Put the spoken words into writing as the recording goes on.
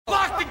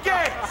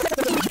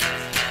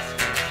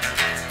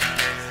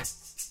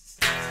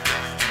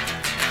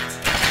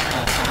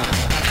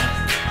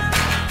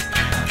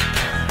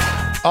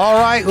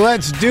All right,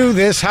 let's do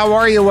this. How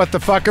are you, what the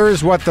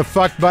fuckers, what the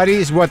fuck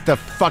buddies, what the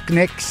fuck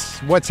nicks?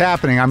 What's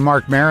happening? I'm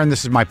Marc Maron.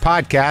 This is my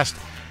podcast.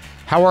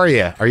 How are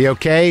you? Are you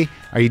okay?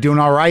 Are you doing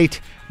all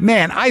right?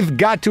 Man, I've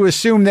got to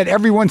assume that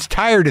everyone's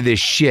tired of this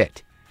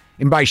shit.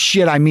 And by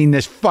shit, I mean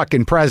this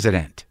fucking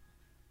president.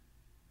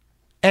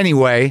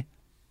 Anyway,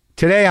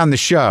 today on the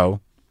show,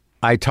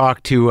 I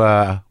talked to,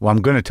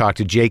 I'm going to talk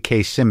to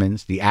J.K.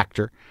 Simmons, the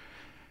actor.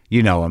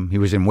 You know him. He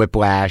was in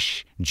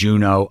Whiplash,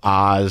 Juno,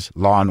 Oz,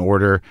 Law and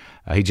Order.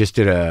 He just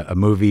did a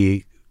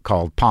movie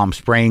called Palm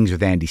Springs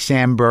with Andy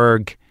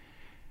Samberg.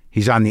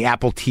 He's on the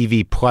Apple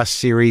TV Plus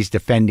series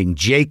Defending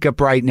Jacob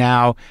right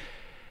now.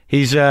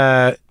 He's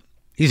an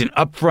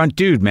upfront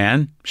dude,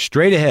 man.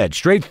 Straight ahead,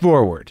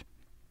 straightforward.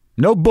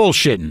 No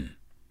bullshitting.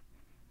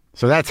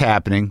 So that's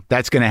happening.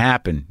 That's going to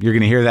happen. You're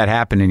going to hear that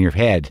happen in your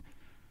head.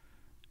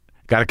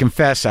 Got to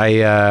confess,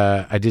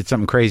 I did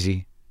something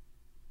crazy.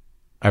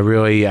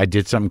 I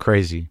did something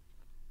crazy.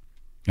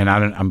 And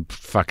I'm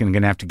fucking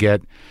going to have to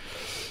get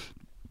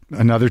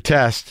another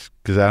test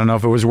because I don't know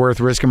if it was worth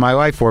risking my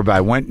life for, but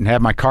I went and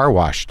had my car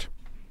washed.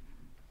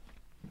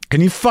 Can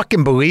you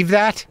fucking believe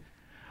that?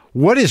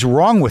 What is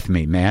wrong with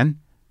me, man?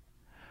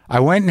 I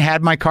went and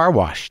had my car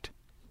washed.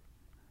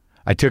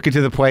 I took it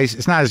to the place.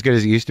 It's not as good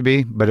as it used to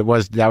be, but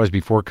that was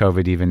before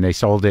COVID even. They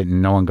sold it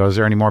and no one goes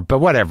there anymore, but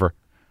whatever.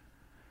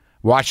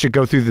 Watched it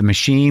go through the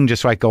machine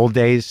just like old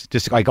days,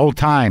 just like old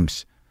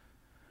times.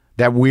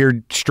 That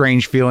weird,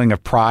 strange feeling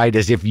of pride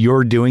as if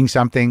you're doing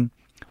something,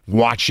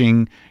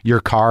 watching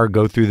your car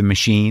go through the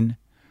machine,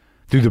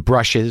 through the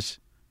brushes,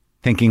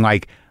 thinking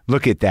like,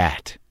 look at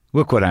that.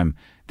 Look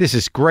this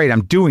is great.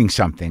 I'm doing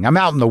something. I'm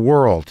out in the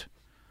world.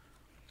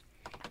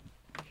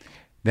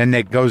 Then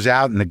it goes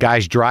out and the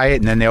guys dry it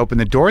and then they open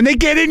the door and they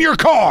get in your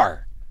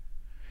car.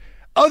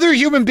 Other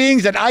human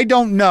beings that I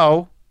don't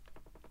know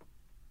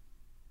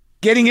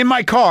getting in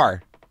my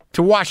car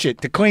to wash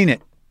it, to clean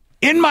it.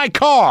 In my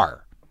car.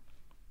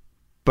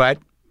 But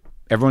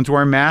everyone's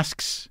wearing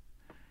masks.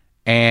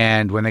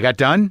 And when they got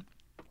done,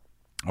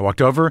 I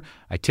walked over,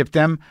 I tipped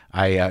them,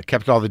 I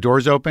kept all the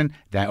doors open,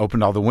 then I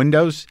opened all the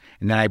windows,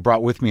 and then I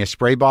brought with me a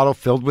spray bottle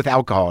filled with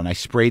alcohol, and I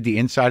sprayed the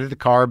inside of the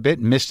car a bit,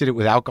 misted it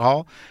with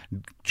alcohol,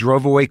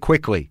 drove away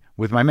quickly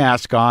with my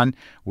mask on,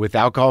 with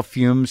alcohol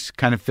fumes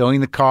kind of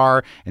filling the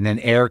car, and then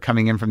air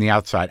coming in from the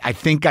outside. I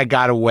think I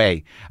got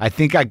away. I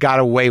think I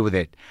got away with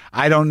it.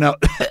 I don't know.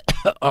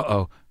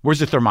 Uh-oh. Where's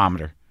the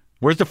thermometer?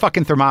 Where's the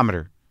fucking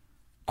thermometer?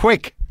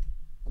 Quick.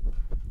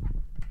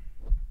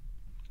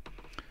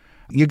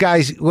 You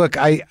guys, look,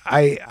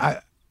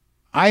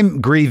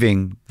 I'm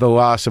grieving the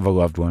loss of a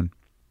loved one.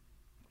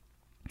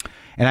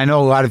 And I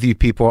know a lot of you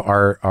people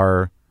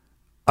are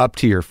up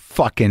to your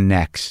fucking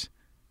necks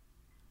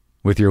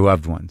with your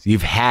loved ones.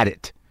 You've had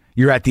it.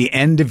 You're at the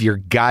end of your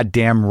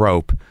goddamn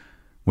rope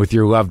with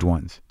your loved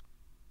ones.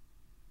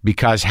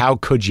 Because how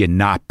could you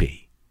not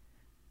be?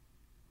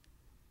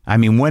 I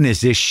mean, when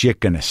is this shit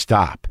going to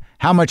stop?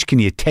 How much can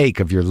you take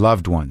of your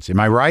loved ones? Am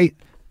I right?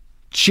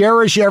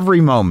 Cherish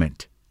every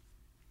moment.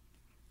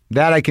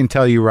 That I can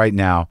tell you right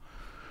now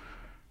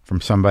from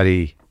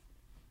somebody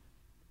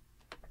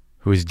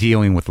who is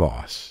dealing with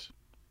loss.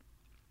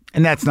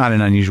 And that's not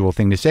an unusual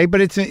thing to say,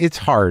 but it's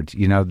hard,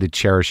 you know, the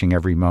cherishing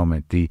every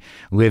moment, the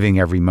living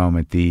every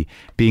moment, the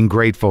being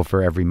grateful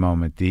for every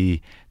moment,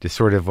 the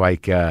sort of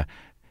like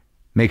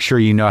make sure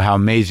you know how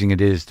amazing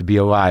it is to be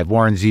alive.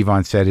 Warren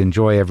Zevon said,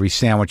 enjoy every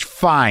sandwich.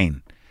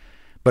 Fine.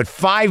 But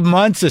 5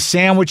 months of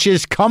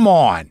sandwiches, come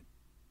on.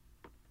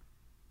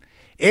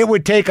 It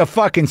would take a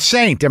fucking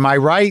saint, am I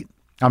right?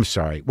 I'm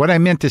sorry. What I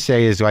meant to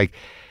say is like,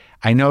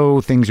 I know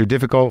things are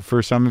difficult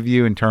for some of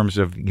you in terms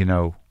of, you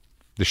know,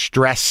 the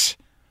stress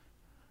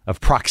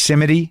of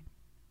proximity.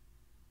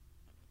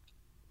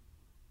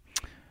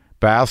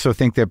 But I also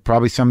think that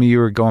probably some of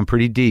you are going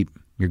pretty deep.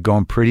 You're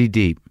going pretty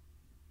deep.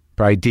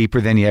 Probably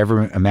deeper than you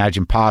ever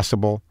imagined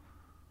possible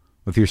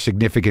with your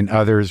significant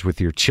others, with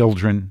your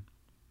children,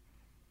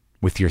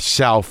 with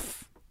yourself.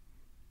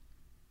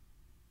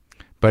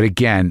 But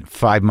again,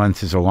 5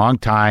 months is a long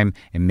time,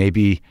 and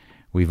maybe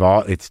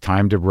it's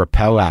time to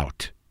rappel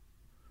out.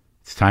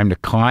 It's time to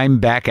climb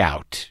back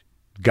out.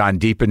 Gone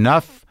deep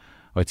enough.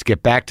 Let's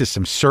get back to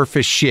some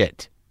surface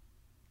shit.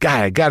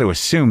 God, I got to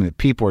assume that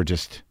people are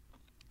just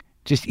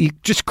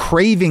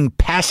craving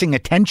passing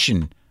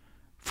attention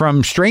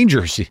from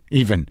strangers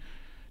even.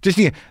 Just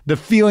the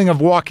feeling of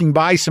walking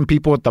by some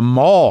people at the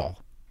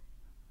mall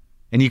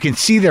and you can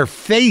see their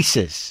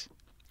faces.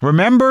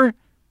 Remember?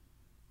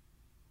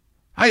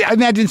 I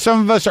imagine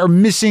some of us are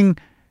missing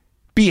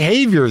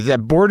behavior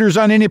that borders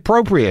on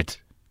inappropriate.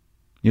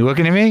 You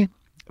looking at me?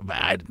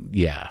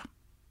 Yeah.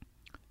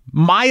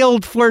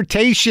 Mild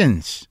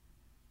flirtations.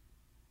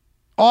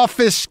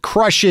 Office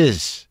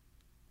crushes.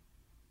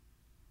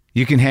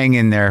 You can hang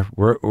in there.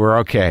 We're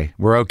okay.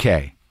 We're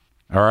okay.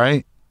 All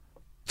right?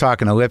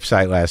 Talking to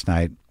Lipsight last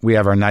night. We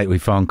have our nightly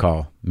phone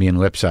call. Me and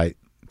Lipsight.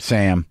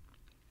 Sam.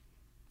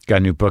 Got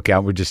a new book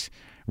out. We're just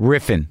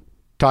riffing.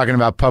 Talking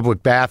about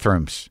public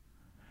bathrooms.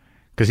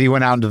 Because he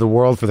went out into the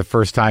world for the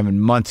first time in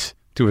months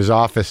to his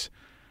office.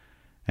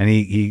 And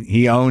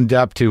he owned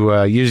up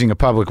to using a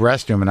public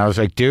restroom. And I was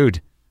like, dude,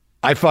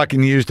 I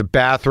fucking used a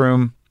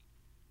bathroom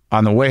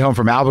on the way home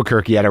from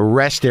Albuquerque at a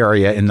rest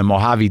area in the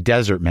Mojave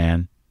Desert,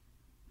 man.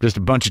 Just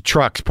a bunch of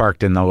trucks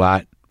parked in the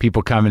lot.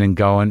 People coming and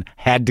going.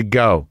 Had to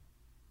go.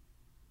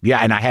 Yeah,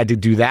 and I had to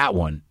do that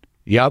one.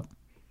 Yep.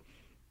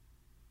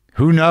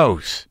 Who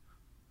knows?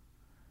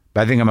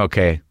 But I think I'm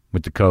okay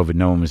with the COVID.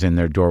 No one was in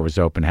there. Door was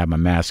open. Had my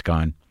mask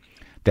on.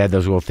 They had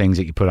those little things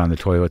that you put on the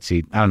toilet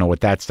seat. I don't know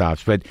what that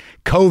stops, but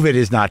COVID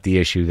is not the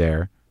issue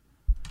there.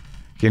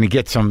 You're going to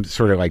get some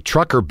sort of like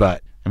trucker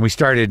butt. And we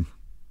started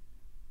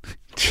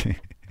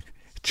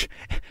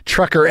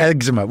trucker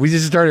eczema. We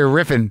just started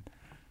riffing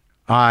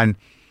on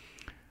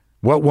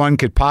what one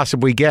could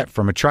possibly get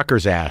from a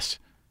trucker's ass.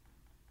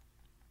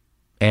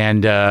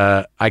 And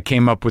I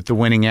came up with the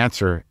winning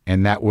answer,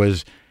 and that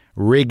was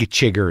rig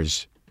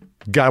chiggers.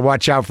 Got to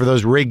watch out for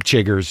those rig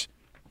chiggers.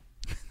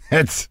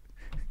 That's...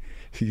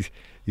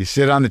 You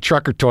sit on the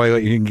trucker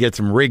toilet, you can get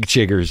some rig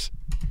chiggers.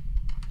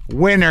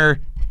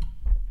 Winner.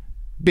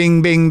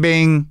 Bing, bing,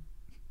 bing.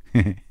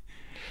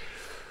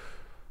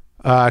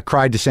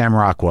 Cried to Sam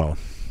Rockwell.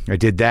 I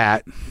did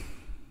that.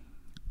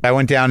 I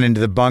went down into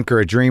the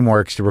bunker at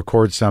DreamWorks to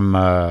record some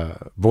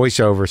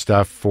voiceover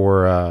stuff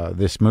for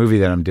this movie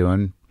that I'm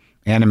doing.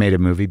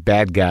 Animated movie,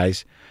 Bad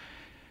Guys.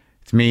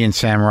 It's me and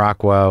Sam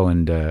Rockwell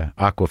and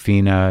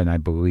Aquafina and I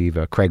believe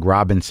Craig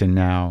Robinson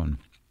now.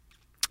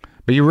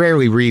 But you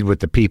rarely read with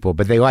the people,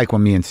 but they like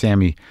when me and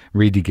Sammy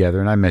read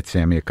together. And I met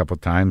Sammy a couple of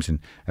times, and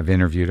I've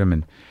interviewed him.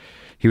 And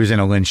he was in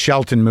a Lynn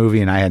Shelton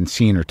movie, and I hadn't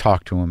seen or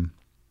talked to him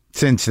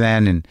since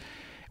then. And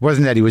it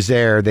wasn't that he was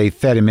there. They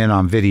fed him in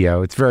on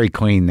video. It's very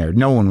clean there.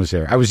 No one was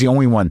there. I was the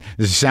only one.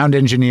 There's a sound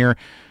engineer,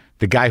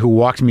 the guy who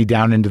walked me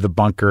down into the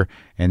bunker,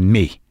 and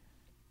me.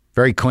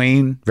 Very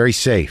clean, very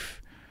safe.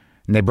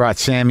 And they brought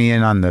Sammy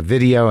in on the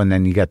video, and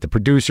then you got the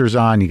producers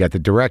on, you got the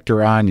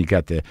director on, you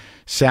got the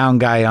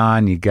sound guy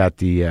on, you got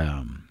the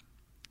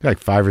like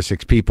 5 or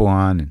 6 people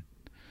on.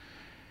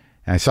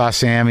 And I saw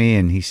Sammy,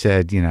 and he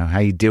said, you know, how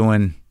you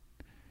doing?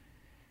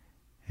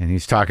 And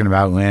he's talking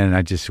about Lynn, and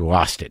I just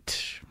lost it.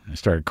 I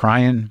started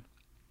crying.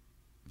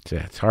 I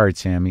said, it's hard,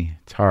 Sammy.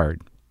 It's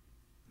hard.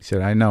 He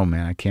said, I know,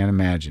 man. I can't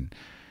imagine.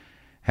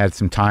 Had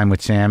some time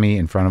with Sammy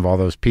in front of all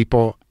those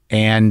people,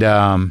 and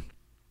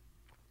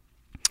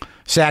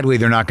sadly,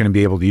 they're not going to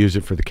be able to use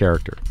it for the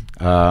character.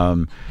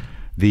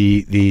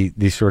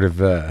 The sort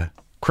of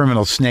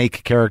criminal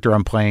snake character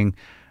I'm playing,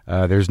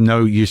 there's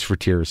no use for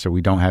tears, so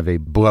we don't have a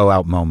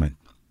blowout moment.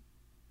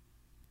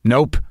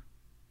 Nope.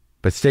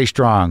 But stay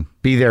strong.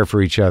 Be there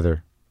for each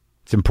other.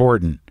 It's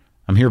important.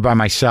 I'm here by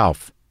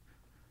myself.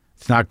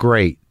 It's not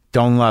great.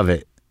 Don't love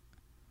it.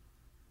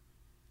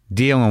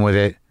 Dealing with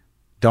it.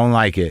 Don't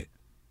like it.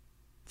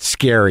 It's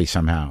scary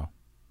somehow.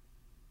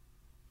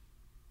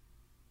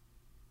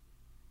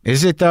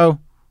 Is it, though?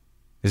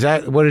 Is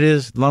that what it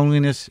is?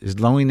 Loneliness? Is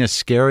loneliness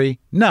scary?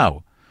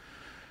 No.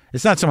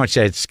 It's not so much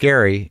that it's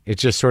scary.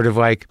 It's just sort of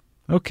like,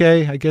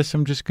 okay, I guess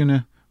I'm just going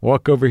to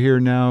walk over here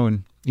now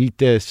and eat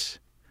this.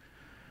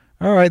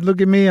 All right, look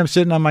at me. I'm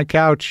sitting on my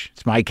couch.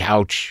 It's my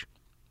couch.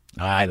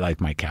 I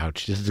like my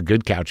couch. This is a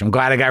good couch. I'm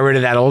glad I got rid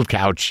of that old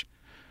couch.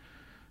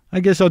 I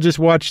guess I'll just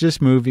watch this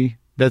movie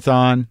that's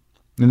on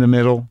in the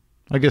middle.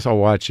 I guess I'll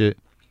watch it.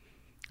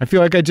 I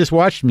feel like I just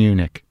watched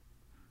Munich.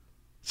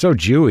 So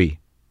Jewy.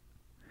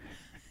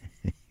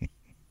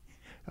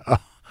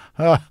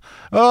 Oh,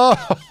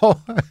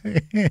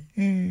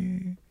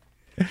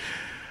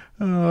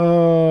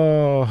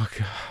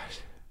 God.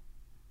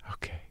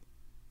 Okay.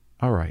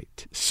 All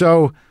right.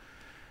 So,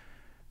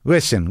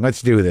 listen,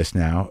 let's do this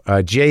now.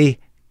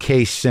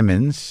 J.K.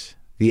 Simmons,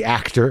 the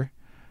actor,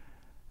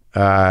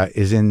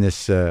 is in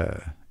this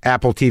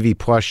Apple TV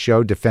Plus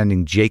show,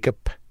 Defending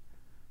Jacob.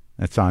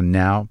 That's on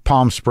now.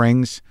 Palm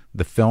Springs,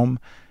 the film,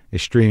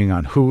 is streaming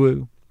on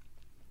Hulu.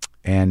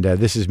 And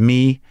this is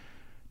me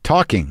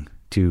talking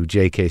to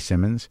J.K.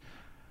 Simmons.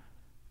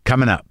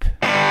 Coming up.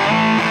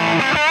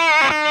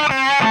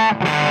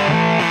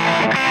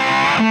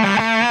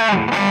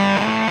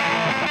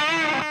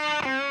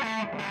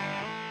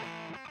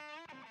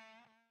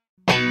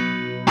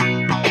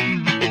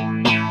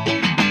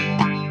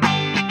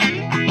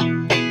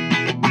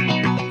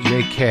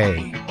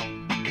 J.K.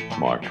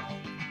 Marc.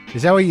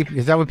 Is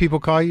that what people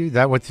call you?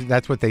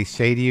 That's what they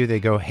say to you? They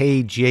go,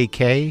 "Hey,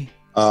 J.K.?"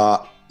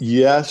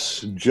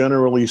 Yes,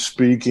 generally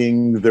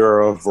speaking, there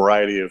are a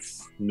variety of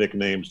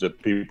nicknames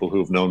that people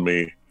who've known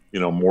me,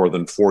 more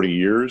than 40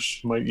 years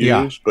might use.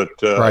 Yeah, but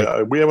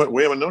right. we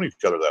haven't known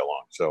each other that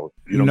long. So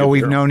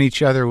we've known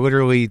each other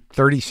literally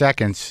 30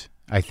 seconds,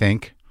 I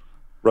think,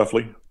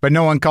 roughly. But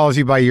no one calls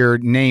you by your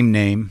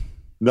name.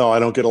 No, I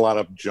don't get a lot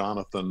of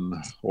Jonathan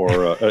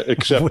or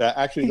except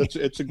actually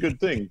it's a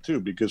good thing too,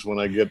 because when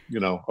I get,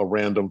 a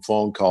random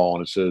phone call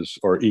and it says,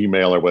 or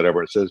email or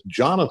whatever, it says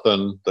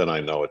Jonathan, then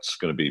I know it's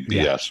going to be BS.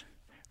 Yeah.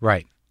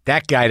 Right.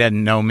 That guy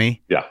doesn't know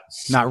me. Yeah.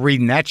 Not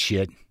reading that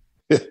shit.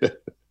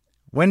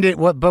 When did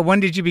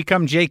you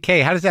become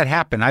JK? How does that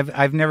happen?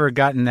 I've never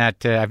gotten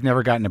that. I've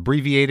never gotten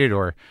abbreviated,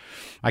 or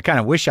I kind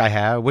of wish I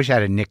had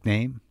a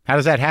nickname. How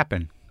does that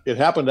happen? It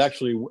happened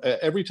actually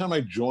every time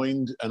I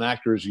joined an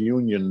actors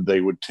union, they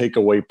would take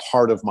away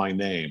part of my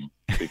name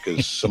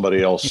because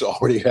somebody else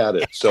already had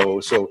it.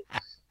 So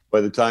by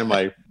the time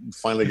I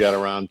finally got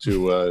around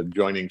to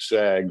joining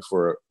SAG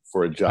for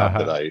a job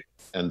that I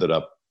ended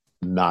up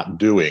not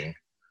doing,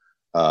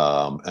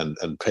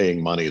 and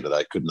paying money that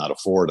I could not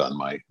afford on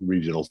my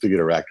regional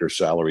theater actor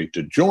salary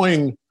to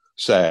join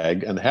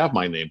SAG and have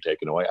my name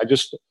taken away,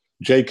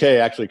 JK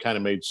actually kind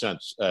of made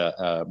sense.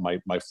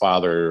 My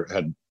father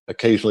had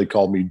occasionally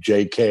called me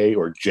JK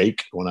or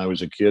Jake when I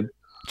was a kid.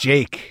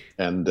 Jake.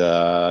 And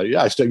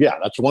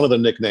that's one of the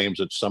nicknames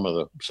that some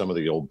of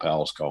the old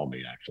pals call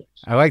me, actually.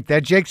 I like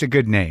that. Jake's a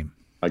good name.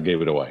 I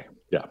gave it away.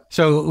 Yeah.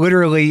 So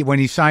literally when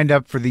he signed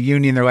up for the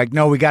union, they're like,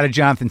 no, we got a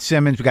Jonathan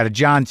Simmons. We got a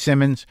John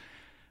Simmons.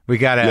 We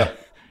got a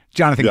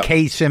Jonathan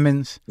K.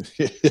 Simmons.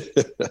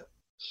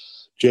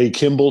 J.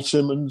 Kimball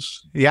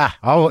Simmons. Yeah.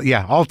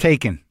 All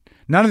taken.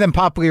 None of them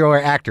popular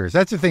actors.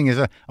 That's the thing is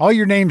all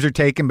your names are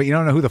taken, but you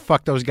don't know who the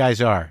fuck those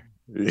guys are.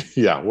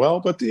 Yeah,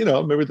 well, but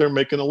maybe they're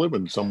making a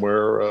living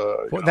somewhere.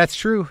 Well, that's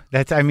true.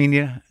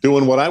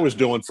 Doing what I was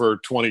doing for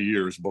 20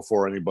 years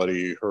before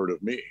anybody heard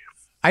of me.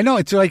 I know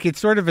it's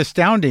sort of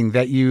astounding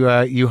that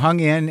you hung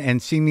in and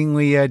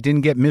seemingly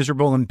didn't get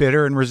miserable and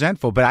bitter and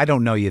resentful. But I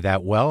don't know you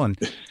that well, and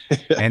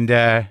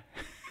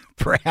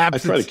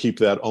perhaps I try to keep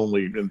that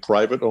only in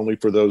private, only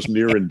for those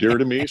near and dear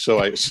to me. So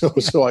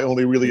I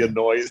only really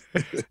annoy,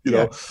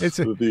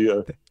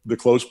 the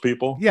close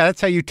people. Yeah,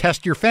 that's how you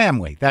test your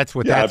family. That's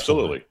what. Yeah,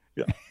 absolutely.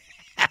 Yeah.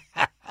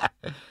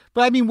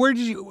 But I mean, where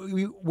did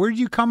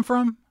you come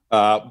from?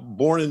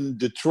 Born in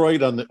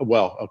Detroit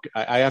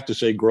I have to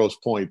say Grosse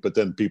Pointe, but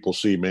then people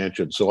see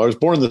Mansion. So I was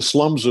born in the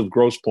slums of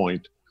Grosse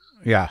Pointe.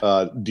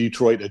 Yeah.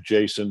 Detroit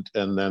adjacent,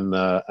 and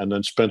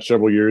then spent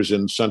several years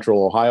in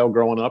Central Ohio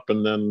growing up,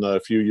 and then a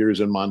few years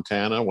in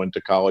Montana. Went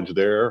to college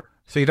there.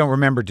 So you don't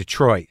remember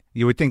Detroit?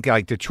 You would think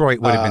like Detroit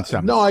would have been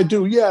something. No, I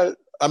do. Yeah,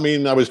 I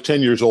mean, I was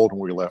 10 years old when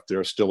we left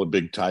there. Still a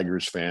big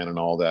Tigers fan and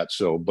all that.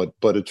 So, but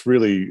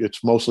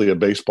it's mostly a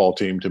baseball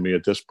team to me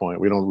at this point.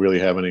 We don't really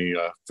have any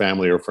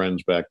family or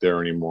friends back there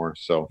anymore.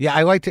 So yeah,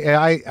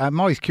 I'm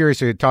always curious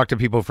to talk to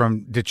people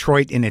from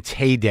Detroit in its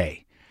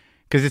heyday,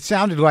 because it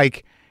sounded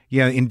like. The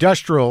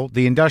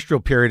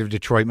industrial period of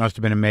Detroit must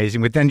have been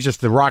amazing, but then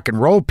just the rock and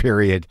roll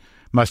period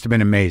must have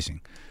been amazing.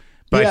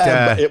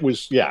 But it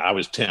was. Yeah, I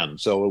was 10,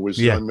 so it was.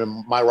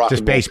 My rock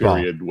and roll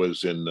period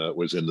was in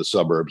the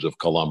suburbs of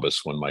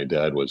Columbus when my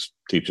dad was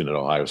teaching at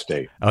Ohio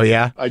State. Oh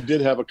yeah, I did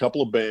have a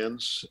couple of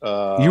bands.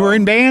 You were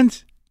in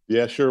bands?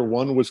 Yeah, sure.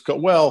 One was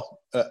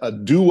a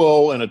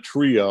duo and a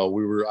trio.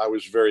 I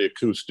was very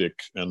acoustic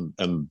and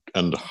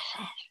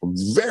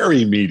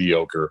very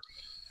mediocre.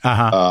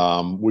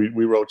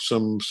 We wrote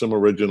some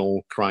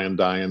original crying,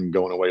 dying,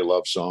 going away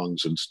love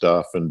songs and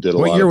stuff, and did a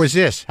lot. What year was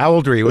this? How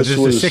old were you? Was this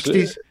the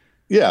 60s?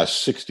 Yeah,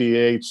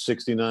 68,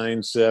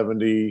 69,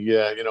 70.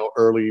 Yeah,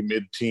 early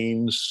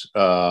mid-teens.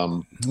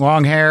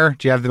 Long hair?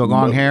 Do you have the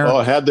long hair? Oh,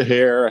 I had the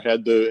hair. I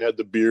had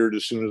the beard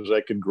as soon as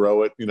I could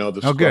grow it. The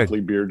sparkly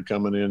beard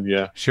coming in.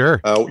 Yeah,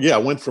 sure. Yeah,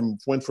 went from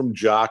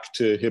jock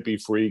to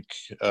hippie freak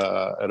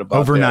at about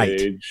overnight.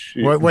 That age.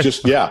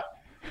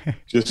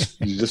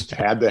 Just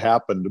had to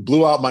happen. It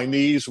blew out my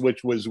knees,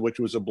 which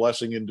was a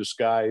blessing in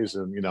disguise.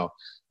 And I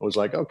was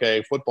like,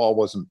 okay, football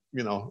wasn't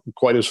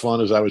quite as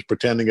fun as I was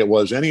pretending it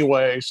was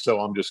anyway.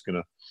 So I'm just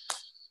gonna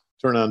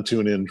turn on,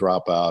 tune in,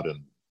 drop out,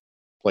 and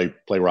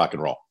play rock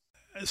and roll.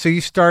 So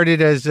you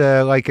started as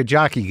like a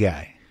jockey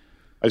guy.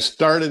 I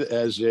started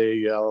as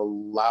a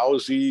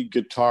lousy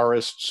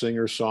guitarist,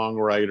 singer,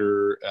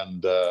 songwriter,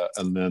 and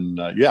then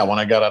when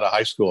I got out of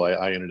high school,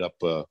 I ended up.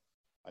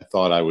 I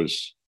thought I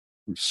was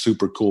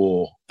super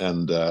cool,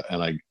 and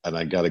I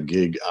got a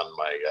gig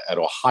at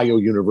Ohio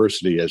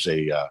University as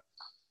a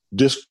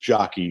disc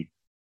jockey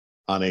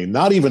on a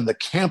not even the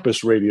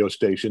campus radio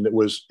station. That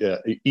was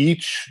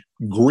each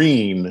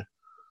green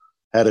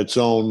had its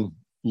own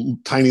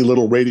tiny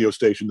little radio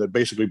station that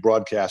basically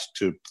broadcast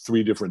to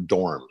 3 different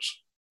dorms.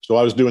 So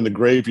I was doing the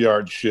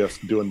graveyard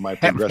shift, doing my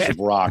progressive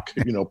rock,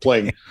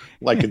 playing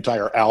like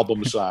entire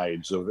album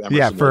sides of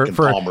Emerson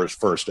Palmer's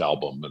first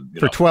album. And,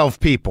 for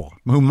 12 people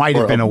who might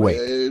have been awake.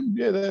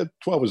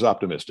 12 was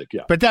optimistic,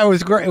 yeah. But that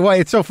was great. Well,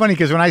 it's so funny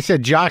because when I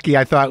said jockey,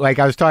 I thought like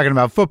I was talking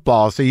about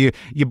football. So you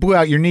blew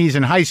out your knees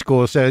in high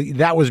school, so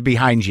that was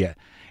behind you.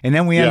 And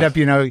then we end up,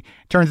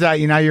 turns out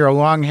now you're a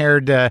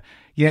long-haired,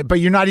 but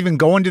you're not even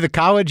going to the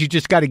college. You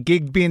just got a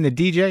gig being the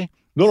DJ?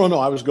 No.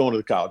 I was going to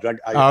the college.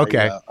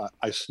 Okay.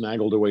 I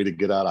snaggled a way to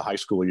get out of high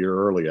school a year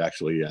early,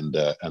 actually,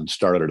 and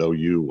started at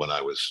OU when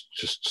I was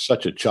just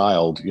such a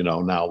child.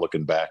 Now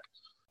looking back.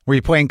 Were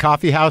you playing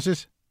coffee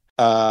houses?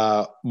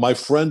 My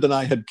friend and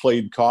I had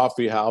played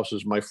coffee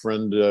houses. My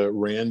friend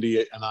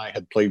Randy and I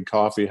had played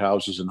coffee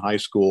houses in high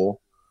school.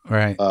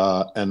 Right.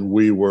 And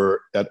we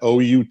were at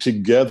OU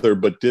together,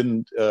 but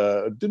didn't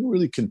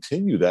really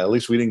continue that. At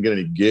least we didn't get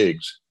any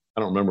gigs.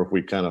 I don't remember if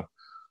we kind of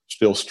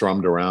still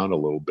strummed around a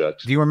little bit.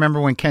 Do you remember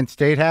when Kent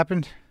State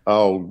happened?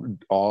 Oh,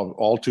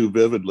 all too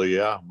vividly.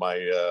 Yeah.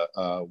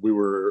 I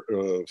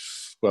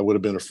would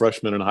have been a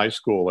freshman in high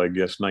school, I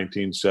guess,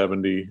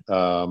 1970,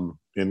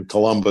 in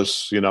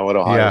Columbus, at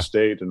Ohio Yeah.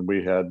 State. And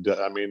we had,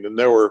 and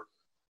there were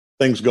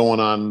things going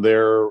on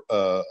there,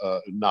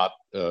 not,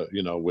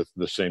 with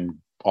the same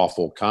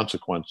awful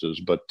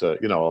consequences, but,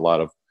 a lot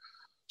of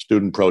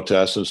student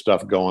protests and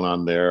stuff going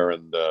on there,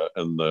 and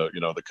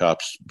the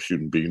cops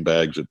shooting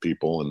beanbags at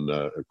people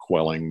and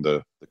quelling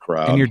the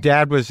crowd. And your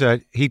dad was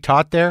he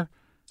taught there?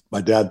 My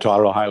dad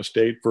taught at Ohio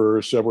State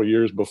for several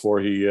years before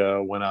he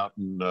went out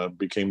and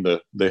became the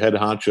head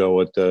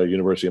honcho at the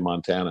University of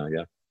Montana.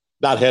 Yeah,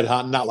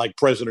 not like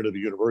president of the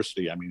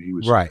university. I mean, he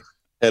was right.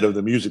 Head of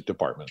the music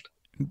department.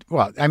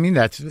 Well, I mean,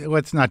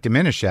 let's not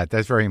diminish that.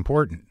 That's very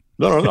important.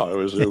 No. It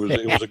was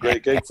a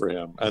great gig for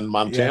him. And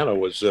Montana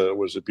was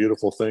a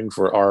beautiful thing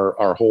for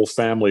our whole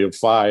family of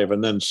 5,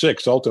 and then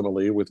 6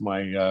 ultimately, with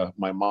my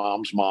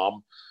mom's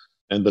mom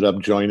ended up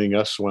joining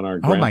us when our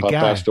grandpa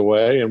passed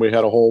away, and we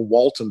had a whole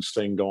Waltons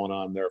thing going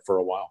on there for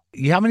a while.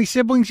 How many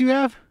siblings you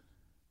have?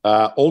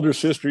 Older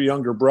sister,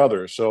 younger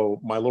brother. So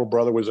my little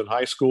brother was in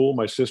high school.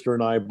 My sister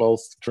and I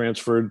both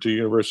transferred to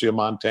University of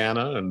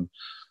Montana, and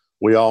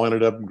we all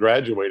ended up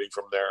graduating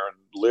from there. And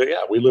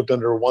we lived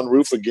under one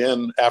roof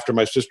again after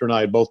my sister and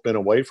I had both been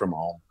away from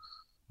home.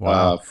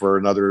 Wow. For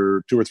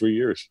another 2 or 3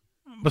 years.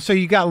 Well, so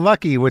you got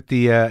lucky with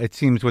the, it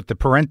seems, with the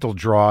parental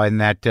draw, in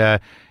that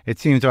it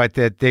seems like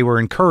that they were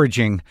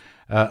encouraging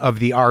of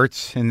the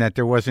arts, and that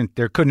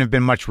there couldn't have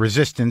been much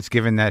resistance,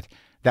 given that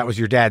was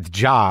your dad's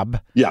job.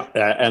 Yeah,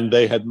 and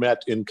they had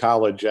met in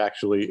college,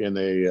 actually, in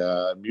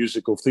a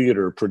musical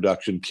theater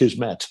production,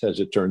 Kismet, as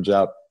it turns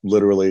out,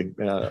 literally.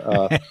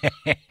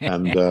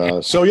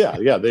 And so,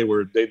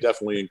 they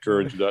definitely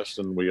encouraged us,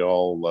 and we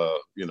all,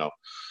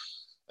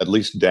 at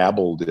least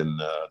dabbled in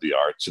the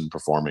arts and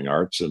performing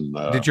arts. And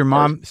did your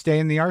mom stay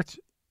in the arts?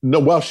 No,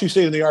 well, she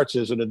stayed in the arts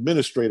as an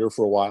administrator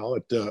for a while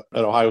at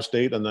Ohio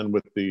State, and then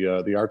with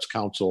the Arts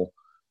Council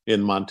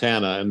in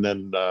Montana, and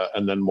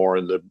then more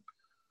in the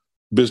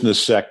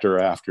business sector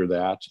after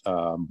that.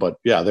 But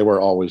yeah, they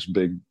were always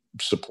big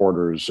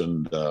supporters,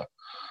 and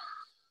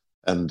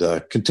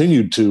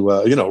continued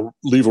to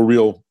leave a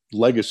real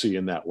legacy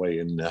in that way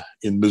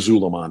in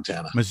Missoula,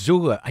 Montana.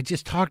 Missoula. I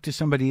just talked to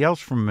somebody else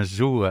from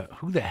Missoula.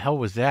 Who the hell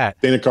was that?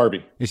 Dana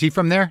Carvey. Is he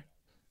from there?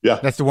 Yeah.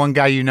 That's the one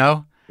guy you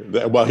know?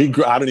 Well, we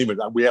haven't even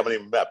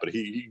met, but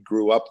he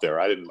grew up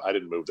there. I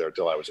didn't move there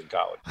until I was in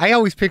college. I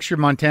always picture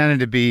Montana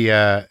to be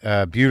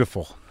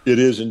beautiful. It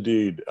is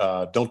indeed.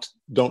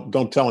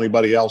 Don't tell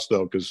anybody else,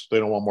 though, because they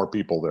don't want more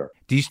people there.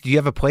 Do you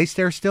have a place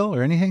there still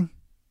or anything?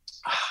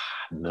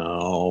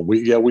 No,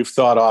 we've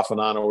thought off and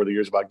on over the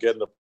years about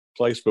getting a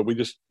place, but we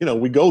just,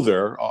 we go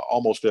there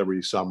almost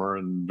every summer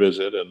and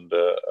visit, and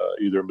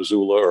either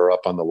Missoula or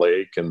up on the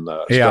lake, and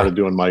started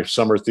doing my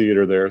summer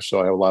theater there. So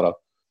I have a lot of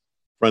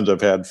friends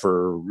I've had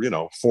for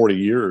 40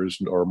 years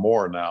or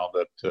more now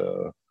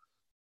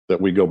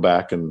that we go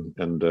back and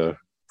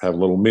have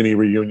little mini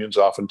reunions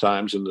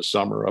oftentimes in the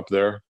summer up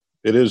there.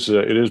 It is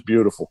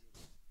beautiful.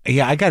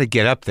 Yeah, I got to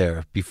get up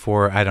there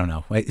before, I don't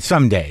know,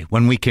 someday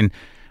when we can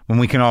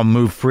all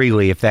move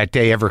freely, if that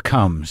day ever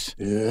comes.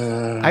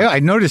 Yeah. I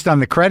noticed on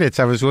the credits,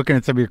 I was looking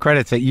at some of your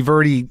credits, that you've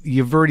already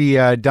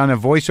done a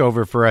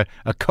voiceover for a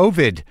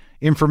COVID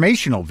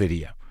informational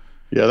video.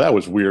 Yeah, that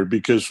was weird,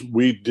 because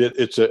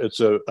it's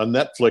a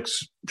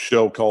Netflix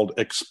show called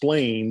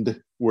Explained,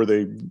 where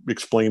they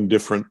explain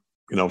different,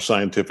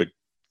 scientific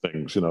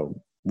things,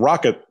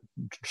 rocket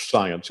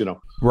science,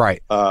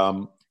 Right.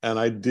 And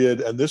I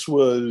did, and this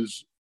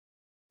was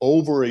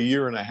over a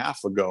year and a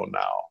half ago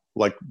now,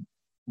 like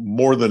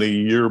more than a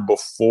year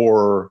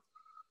before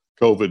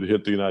COVID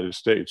hit the United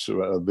States.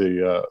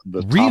 The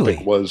really?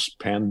 Topic was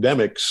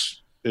pandemics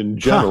in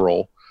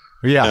general.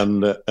 Huh. Yeah.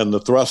 And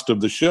the thrust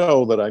of the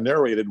show that I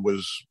narrated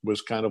was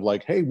kind of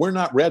like, hey, we're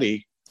not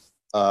ready.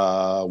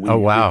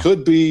 We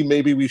could be,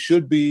 maybe we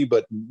should be,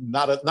 but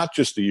not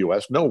just the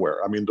U.S.,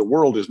 nowhere. I mean, the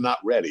world is not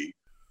ready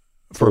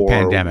for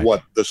pandemic.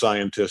 What the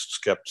scientists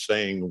kept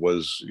saying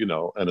was,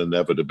 an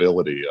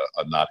inevitability,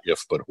 a not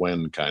if but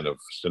when kind of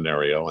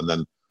scenario. And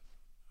then,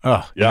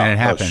 and it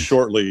happened.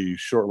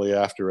 Shortly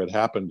after it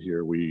happened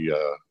here, we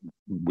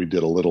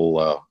did a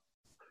little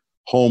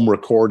home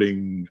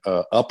recording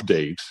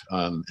update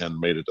and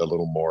made it a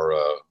little more,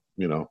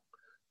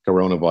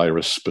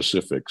 coronavirus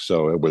specific.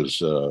 So it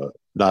was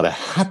not a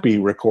happy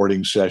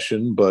recording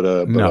session, but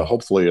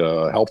hopefully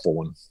a helpful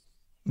one.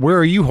 Where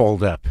are you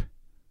holed up?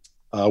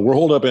 We're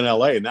holed up in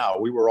LA now.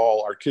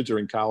 Our kids are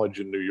in college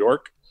in New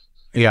York.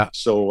 Yeah.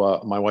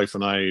 So my wife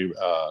and I,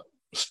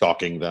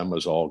 stalking them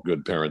as all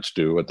good parents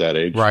do at that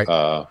age.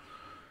 Right.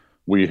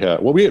 We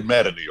had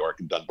met in New York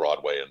and done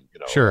Broadway, and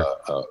sure.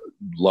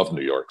 Loved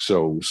New York.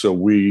 So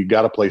we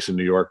got a place in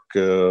New York a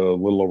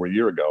little over a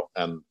year ago,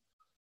 and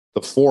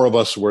the 4 of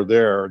us were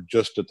there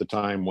just at the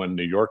time when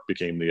New York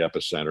became the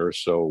epicenter.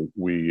 So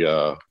we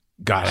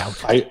got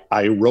out.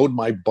 I rode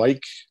my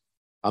bike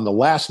on the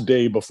last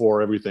day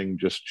before everything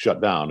just shut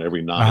down.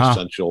 Every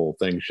non-essential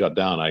thing shut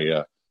down.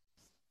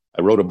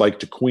 I rode a bike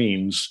to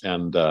Queens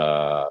and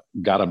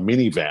got a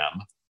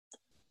minivan,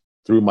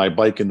 threw my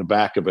bike in the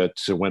back of it,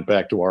 so went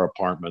back to our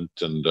apartment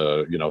and,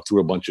 threw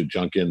a bunch of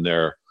junk in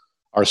there.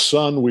 Our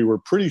son, we were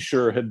pretty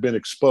sure had been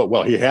exposed.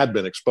 Well, he had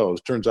been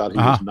exposed. Turns out he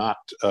was not,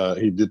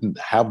 he didn't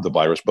have the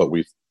virus, but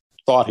we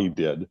thought he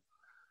did.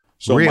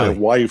 So really?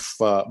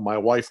 my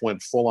wife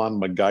went full on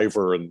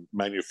MacGyver and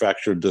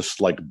manufactured this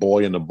like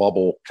boy in a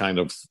bubble kind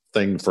of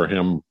thing for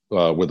him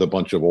with a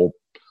bunch of old,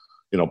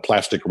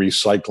 plastic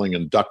recycling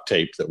and duct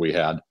tape that we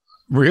had.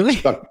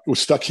 Really?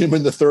 Stuck him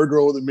in the third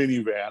row of the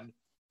minivan,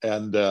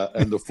 and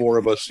the four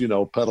of us,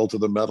 pedal to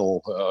the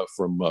metal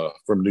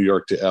from New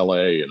York to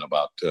L.A. in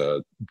about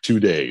 2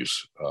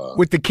 days.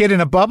 With the kid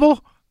in a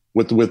bubble?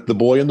 With the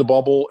boy in the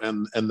bubble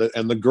and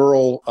the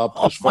girl up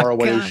as far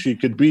away as she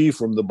could be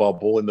from the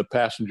bubble in the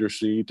passenger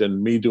seat,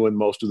 and me doing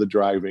most of the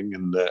driving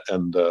and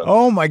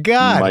oh my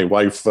God, my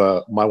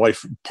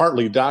wife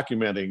partly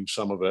documenting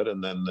some of it,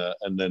 and then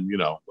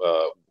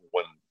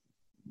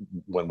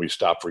when we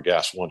stopped for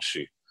gas once,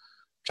 she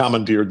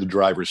commandeered the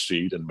driver's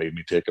seat and made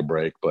me take a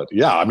break. But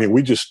yeah, I mean,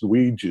 we just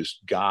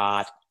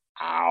got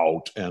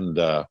out, and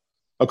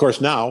of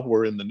course, now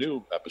we're in the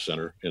new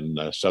epicenter in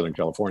Southern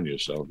California.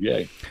 So,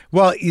 yay.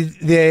 Well,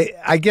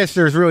 I guess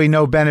there's really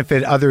no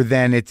benefit other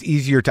than it's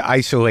easier to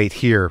isolate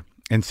here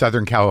in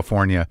Southern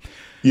California.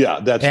 Yeah,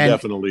 that's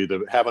definitely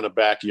having a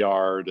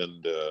backyard.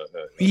 And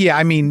yeah,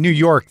 I mean, New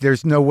York,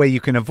 there's no way you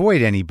can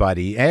avoid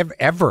anybody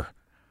ever.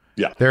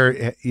 Yeah.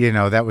 There,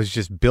 that was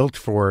just built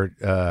for,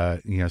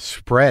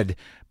 spread.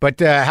 But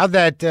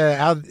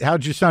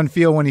how'd your son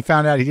feel when he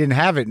found out he didn't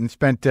have it and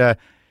spent,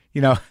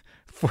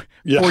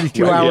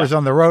 42 hours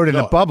on the road in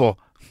a bubble?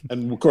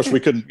 And of course we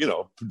couldn't,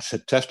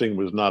 testing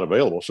was not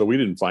available. So we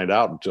didn't find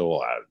out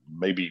until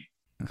maybe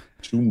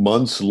 2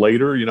 months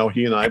later.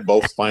 He and I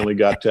both finally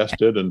got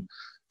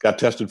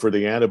tested for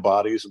the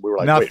antibodies. And we were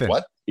like, Nothing. Wait,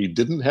 what? He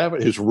didn't have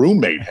it. His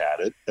roommate had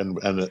it. And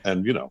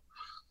did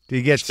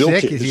he get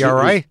sick? Is he all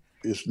right?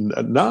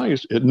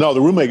 No,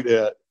 the roommate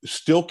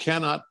still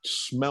cannot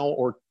smell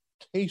or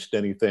taste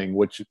anything,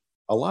 which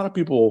a lot of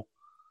people,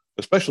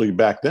 especially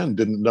back then,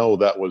 didn't know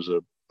that was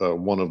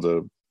one of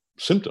the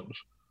symptoms.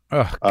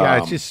 Oh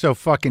God, it's just so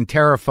fucking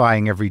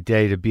terrifying every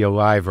day to be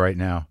alive right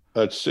now.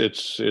 It's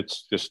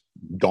just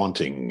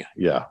daunting.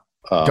 Yeah.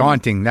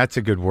 Daunting. That's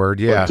a good word.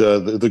 Yeah.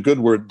 But,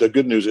 the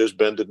good news is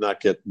Ben did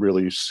not get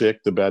really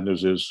sick. The bad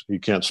news is he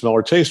can't smell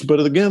or taste. But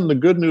again, the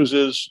good news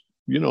is,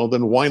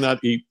 then why not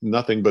eat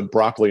nothing but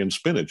broccoli and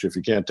spinach if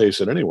you can't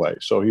taste it anyway?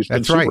 So he's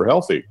been super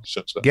healthy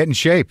since then. Get in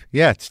shape.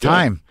 Yeah, it's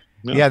time.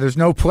 Yeah, there's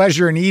no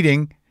pleasure in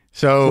eating.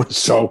 So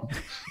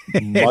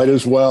might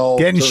as well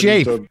get in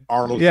shape.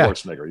 Arnold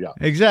Schwarzenegger. Yeah,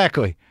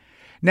 exactly.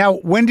 Now,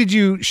 when did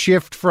you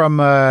shift from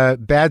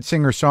bad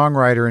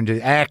singer-songwriter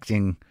into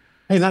acting?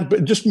 Hey,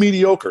 just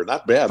mediocre,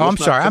 not bad. Oh, I'm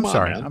sorry.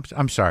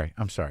 I'm sorry.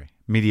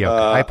 Mediocre.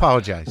 I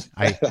apologize.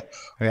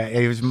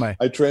 It was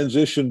I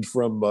transitioned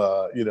from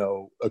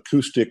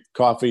acoustic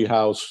coffee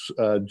house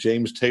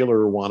James Taylor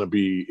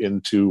wannabe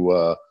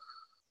into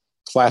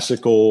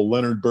classical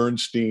Leonard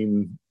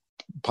Bernstein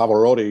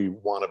Pavarotti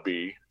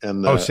wannabe,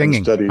 and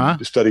singing.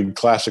 Studied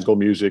classical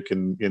music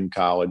in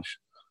college,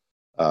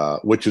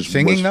 which is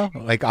singing though,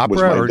 like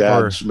opera was my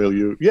dad's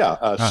milieu.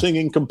 Yeah,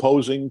 singing,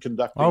 composing,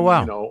 conducting. Oh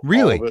wow,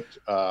 really? All of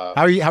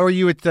it. How are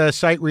you at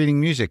sight reading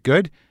music?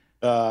 Good.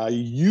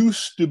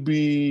 Used to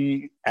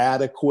be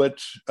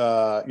adequate.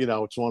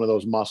 It's one of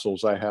those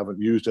muscles I haven't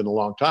used in a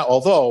long time.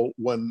 Although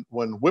when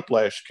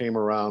Whiplash came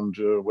around,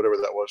 whatever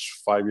that was,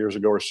 5 years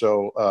ago or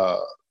so,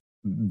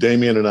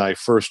 Damien and I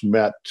first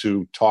met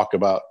to talk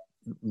about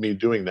me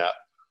doing that,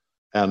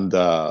 and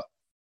I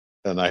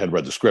had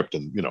read the script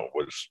and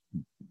was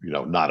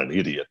not an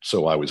idiot,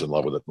 so I was in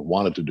love with it and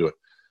wanted to do it.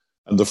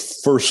 And the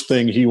first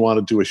thing he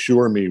wanted to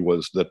assure me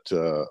was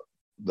that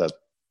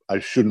I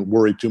shouldn't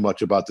worry too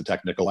much about the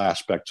technical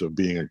aspects of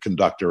being a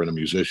conductor and a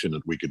musician,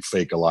 and we could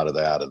fake a lot of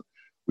that, and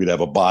we'd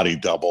have a body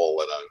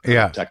double and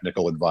a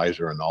technical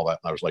advisor and all that.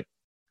 And I was like,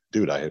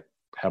 dude, I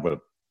have a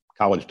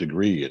college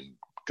degree in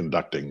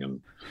conducting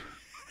and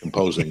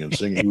composing and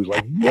singing. He was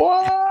like,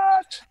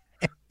 what?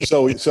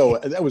 So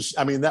that was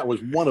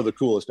one of the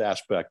coolest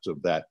aspects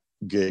of that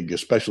gig,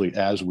 especially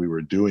as we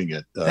were doing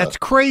it. That's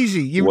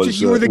crazy. You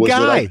were the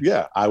guy.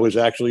 I was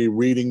actually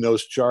reading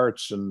those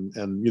charts, and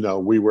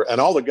we were,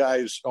 and all the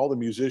guys, all the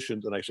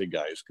musicians, and I say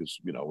guys because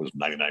it was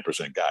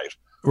 99% guys.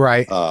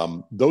 Right.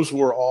 Those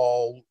were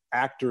all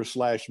actors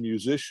 /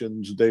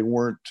 musicians. They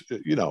weren't,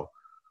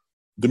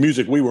 the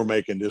music we were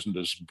making isn't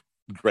as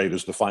great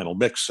as the final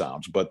mix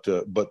sounds, but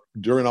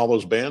during all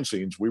those band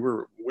scenes, we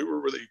were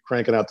really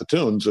cranking out the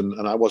tunes,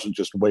 and I wasn't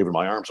just waving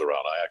my arms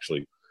around. I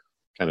actually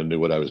kind of knew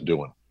what I was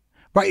doing.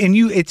 Right, and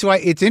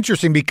it's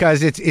interesting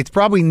because it's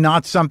probably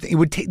not something. It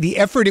would take the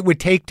effort it would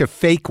take to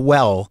fake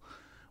well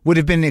would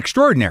have been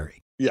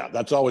extraordinary. Yeah,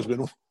 that's always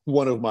been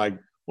one of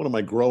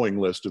my growing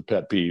list of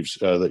pet peeves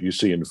that you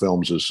see in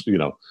films is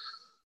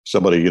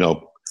somebody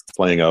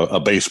playing a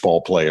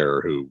baseball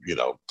player who,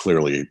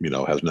 clearly,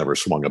 has never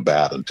swung a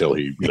bat until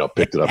he,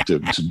 picked it up to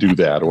do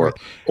that,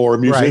 or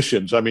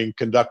musicians. Right. I mean,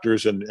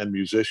 conductors and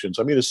musicians.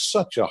 I mean, it's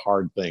such a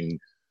hard thing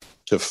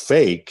to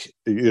fake,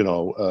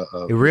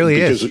 it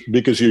really is,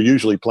 because you're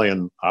usually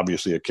playing,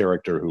 obviously, a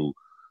character who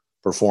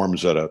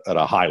performs at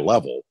a high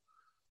level.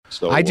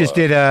 So I just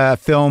did a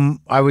film.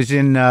 I was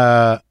in,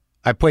 I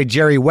played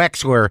Jerry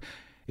Wexler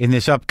in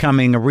this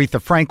upcoming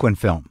Aretha Franklin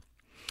film.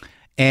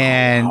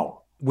 And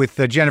with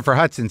Jennifer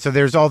Hudson. So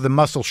there's all the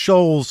Muscle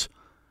Shoals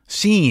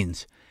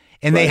scenes.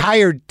 And they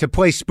hired, to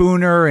play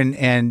Spooner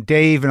and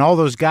Dave and all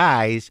those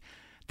guys,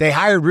 they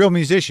hired real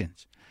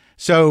musicians.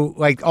 So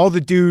like all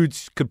the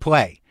dudes could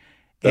play.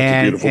 That's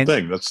a beautiful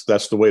thing.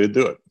 That's the way to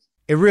do it.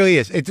 It really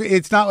is.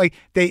 It's not like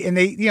they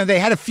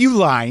had a few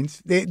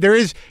lines.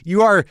 There's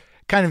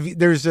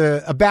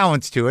a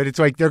balance to it. It's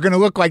like they're going to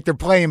look like they're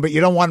playing, but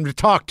you don't want them to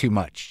talk too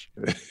much.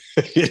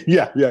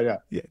 Yeah.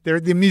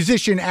 They're the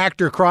musician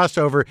actor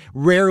crossover,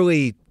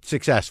 rarely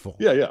successful.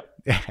 Yeah.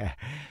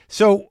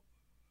 So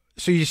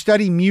you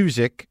study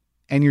music,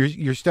 and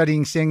you're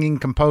studying singing,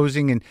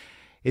 composing, and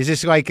is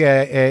this like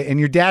and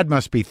your dad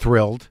must be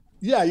thrilled.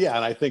 Yeah,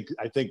 and I think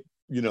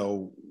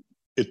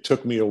it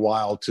took me a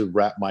while to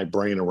wrap my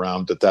brain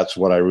around that that's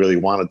what I really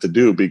wanted to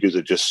do, because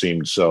it just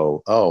seemed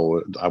so,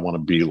 I want to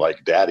be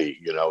like Daddy,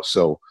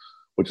 so,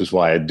 which is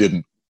why I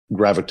didn't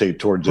gravitate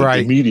towards it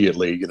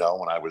immediately,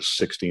 when I was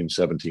 16,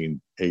 17,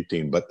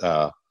 18. But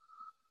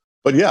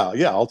yeah,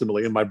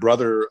 ultimately. And my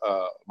brother,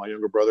 my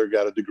younger brother,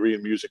 got a degree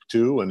in music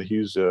too. And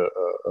he's a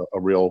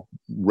real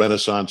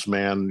Renaissance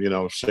man,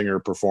 singer,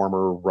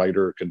 performer,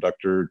 writer,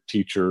 conductor,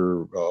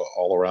 teacher,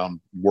 all around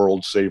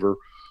world saver.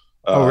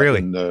 Really?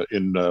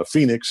 In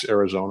Phoenix,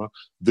 Arizona,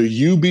 the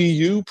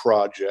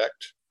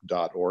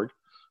ubuproject.org.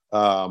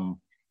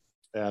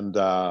 And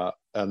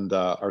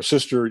our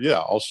sister,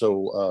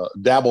 also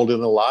dabbled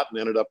in a lot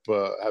and ended up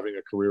having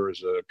a career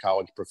as a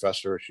college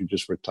professor. She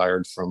just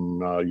retired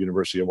from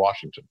University of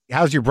Washington.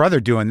 How's your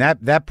brother doing?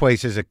 That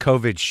place is a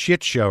COVID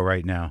shit show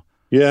right now.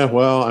 Yeah,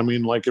 well, I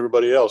mean, like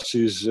everybody else,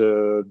 he's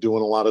doing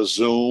a lot of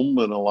Zoom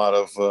and a lot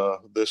of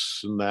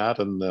this and that,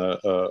 and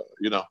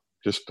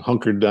just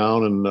hunkered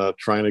down and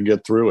trying to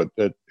get through it.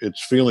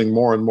 It's feeling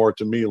more and more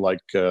to me like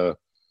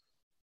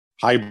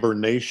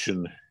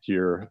hibernation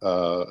here,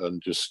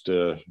 and just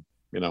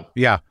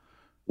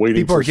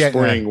waiting for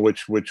spring,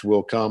 which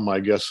will come, I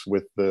guess,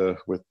 with the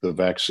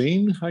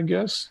vaccine, I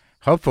guess.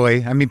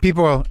 Hopefully. I mean,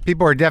 people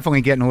are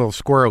definitely getting a little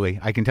squirrely.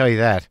 I can tell you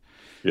that.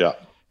 Yeah.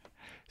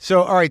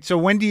 So, all right. So,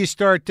 when do you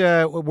start?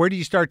 Where do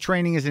you start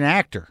training as an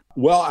actor?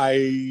 Well,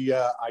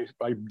 I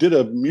did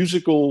a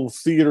musical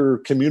theater,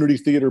 community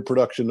theater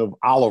production of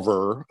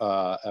Oliver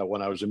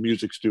when I was a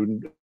music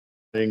student,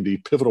 playing the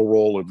pivotal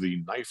role of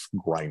the knife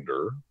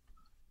grinder.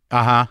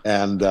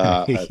 And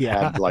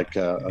had like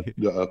a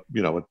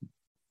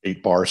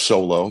 8-bar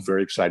solo,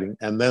 very exciting.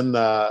 And then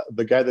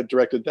the guy that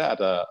directed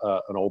that,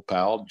 an old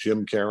pal,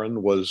 Jim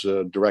Caron, was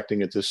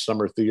directing at this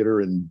summer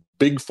theater in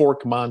Big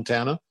Fork,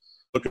 Montana,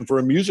 looking for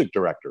a music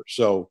director.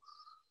 So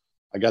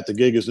I got the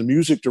gig as the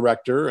music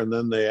director, and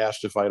then they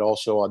asked if I'd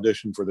also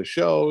audition for the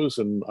shows,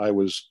 and I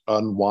was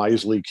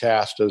unwisely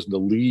cast as the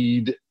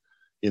lead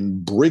in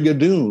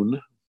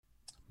Brigadoon.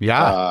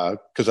 Yeah,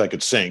 because I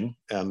could sing,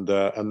 and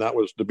that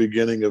was the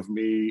beginning of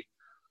me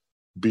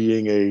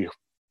being a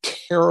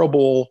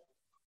terrible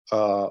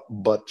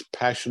but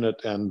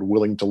passionate and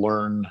willing to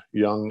learn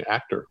young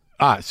actor.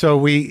 So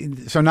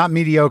not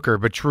mediocre,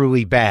 but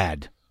truly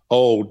bad.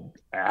 Oh,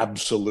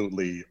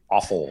 absolutely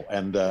awful,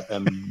 and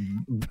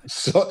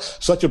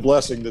such a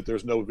blessing that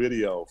there's no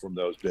video from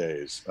those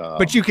days.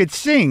 But you could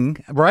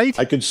sing, right?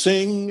 I could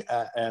sing,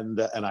 and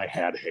I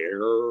had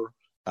hair.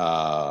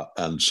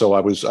 And so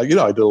I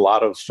did a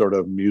lot of sort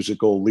of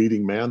musical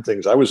leading man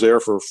things. I was there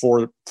for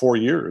four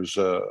years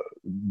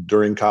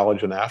during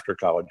college and after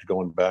college,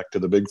 going back to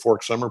the Big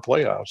Fork Summer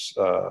Playhouse,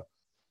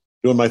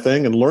 doing my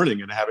thing and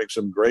learning and having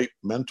some great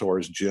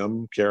mentors,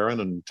 Jim Caron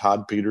and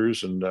Todd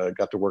Peters, and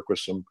got to work with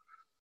some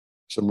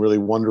really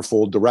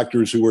wonderful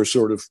directors who were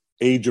sort of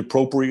age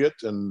appropriate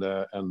and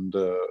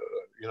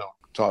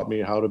taught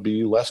me how to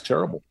be less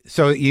terrible.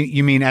 So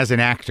you mean as an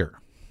actor?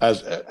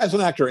 As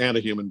an actor and a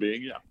human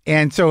being, yeah.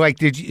 And so,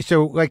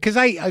 because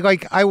I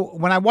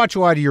when I watch a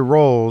lot of your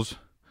roles,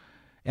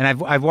 and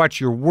I've watched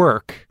your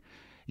work,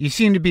 you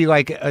seem to be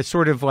like a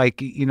sort of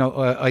like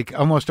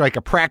almost like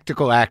a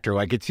practical actor.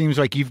 Like it seems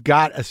like you've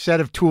got a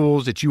set of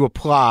tools that you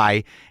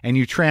apply, and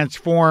you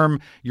transform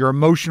your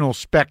emotional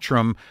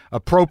spectrum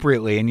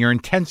appropriately and your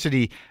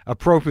intensity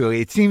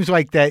appropriately. It seems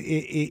like that.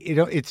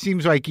 It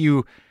seems like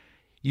you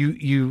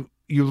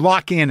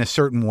lock in a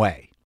certain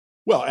way.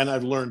 Well, and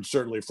I've learned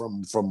certainly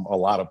from a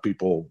lot of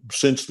people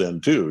since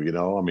then too,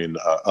 I mean,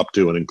 up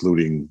to and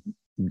including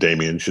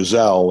Damien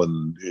Chazelle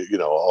and,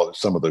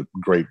 some of the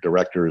great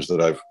directors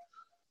that I've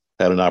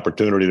had an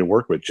opportunity to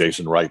work with,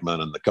 Jason Reitman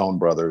and the Coen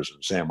brothers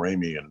and Sam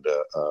Raimi. And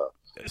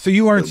so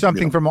you learned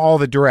something from all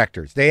the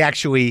directors. They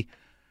actually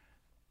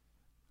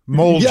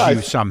mold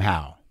you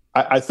somehow.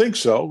 I think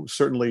so.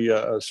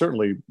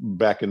 Certainly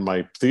back in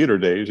my theater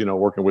days,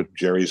 working with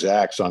Jerry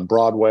Zaks on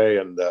Broadway.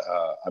 And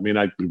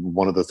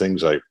one of the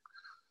things I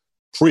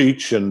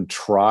preach and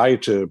try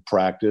to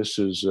practice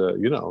is,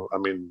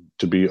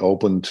 to be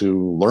open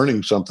to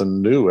learning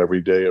something new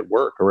every day at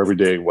work or every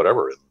day,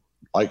 whatever, in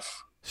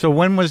life. So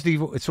what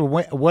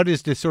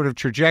is the sort of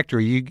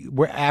trajectory?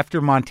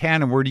 After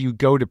Montana, where do you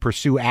go to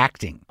pursue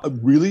acting?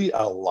 Really,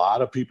 a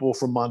lot of people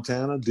from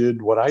Montana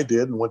did what I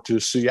did and went to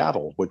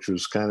Seattle, which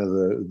was kind of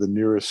the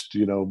nearest,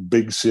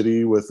 big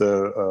city with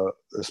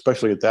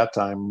especially at that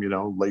time,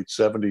 late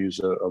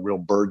 70s, a real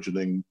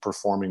burgeoning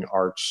performing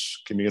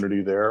arts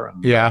community there.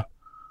 And,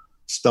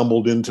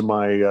 stumbled into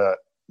my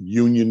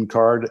union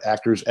card,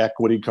 actors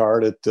equity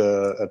card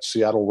at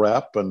Seattle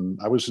Rep, and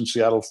I was in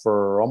Seattle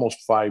for almost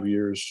 5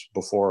 years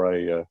before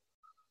I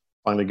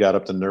finally got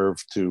up the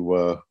nerve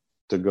to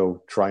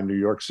go try New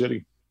York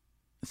City.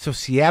 So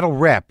Seattle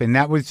Rep, and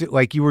that was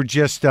like you were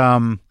just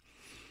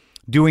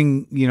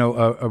doing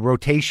a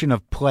rotation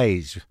of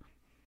plays.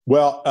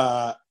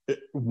 Well, it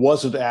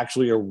wasn't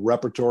actually a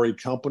repertory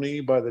company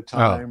by the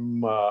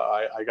time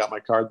I got my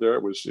card there.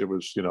 It was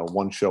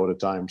one show at a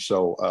time.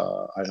 So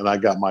I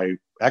got my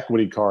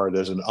equity card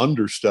as an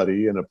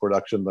understudy in a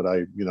production that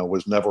I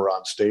was never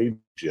on stage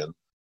in,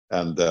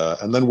 and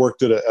then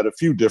worked at a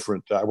few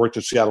different. I worked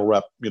at Seattle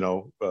Rep,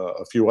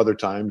 a few other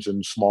times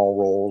in small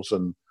roles,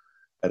 and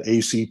at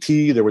ACT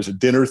there was a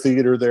dinner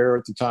theater there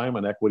at the time,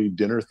 an equity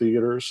dinner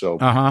theater. So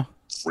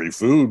free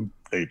food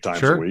 8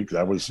 times a week.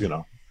 That was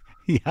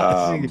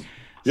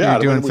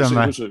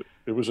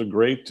it was a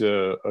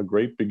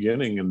great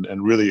beginning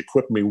and really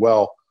equipped me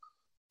well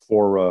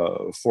for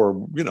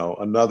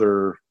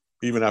another.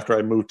 Even after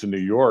I moved to New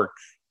York,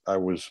 I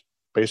was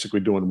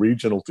basically doing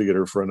regional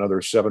theater for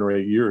another 7 or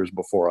 8 years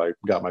before I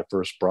got my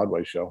first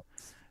Broadway show.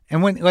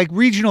 And when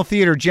regional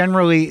theater,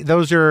 generally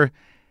those are,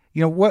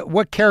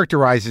 what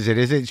characterizes it?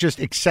 Is it just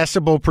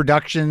accessible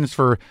productions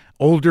for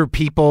older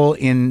people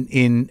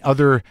in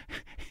other?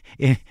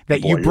 You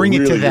bring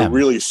it to them. You're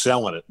really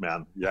selling it,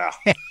 man. Yeah.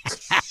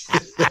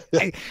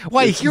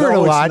 Well, I hear it a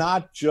lot. It's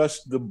not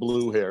just the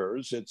blue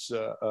hairs. It's,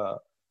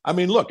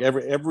 look,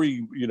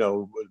 every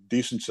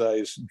decent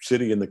sized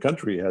city in the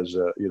country has,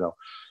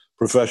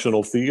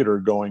 professional theater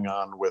going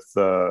on with,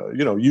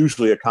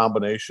 usually a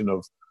combination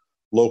of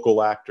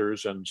local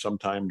actors and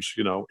sometimes,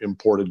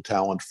 imported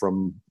talent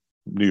from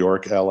New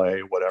York, LA,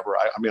 whatever.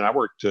 I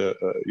worked,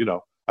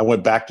 I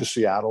went back to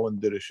Seattle and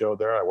did a show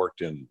there. I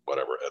worked in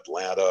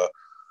Atlanta,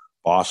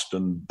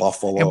 Boston,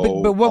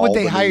 Buffalo. But what would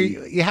they hire?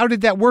 How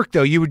did that work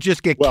though? You would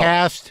just get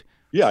cast.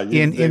 Yeah,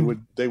 they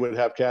would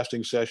have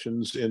casting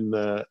sessions in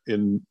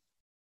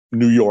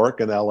New York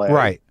and LA.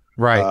 Right.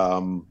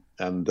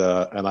 And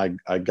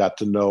I got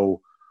to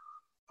know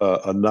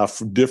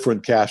enough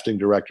different casting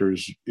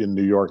directors in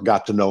New York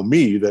got to know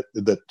me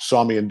that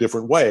saw me in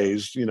different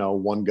ways.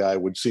 One guy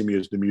would see me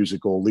as the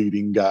musical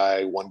leading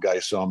guy. One guy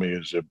saw me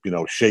as a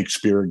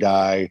Shakespeare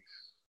guy.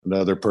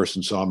 Another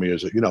person saw me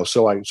as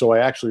so I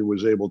actually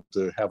was able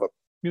to have a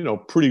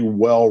pretty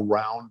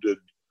well-rounded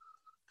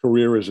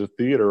career as a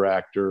theater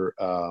actor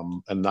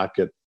and not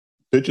get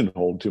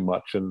pigeonholed too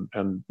much.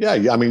 And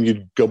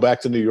you'd go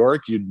back to New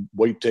York, you'd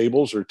wait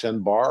tables or 10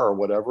 bar or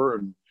whatever,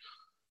 and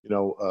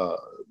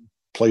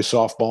play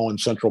softball in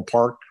Central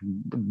Park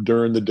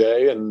during the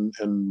day and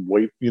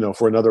wait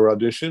for another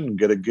audition and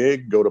get a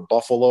gig, go to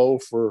Buffalo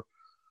for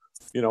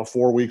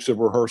 4 weeks of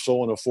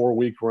rehearsal and a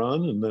 4-week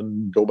run, and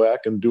then go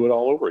back and do it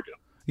all over again.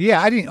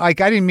 Yeah, I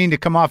didn't mean to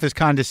come off as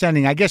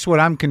condescending. I guess what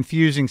I'm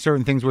confusing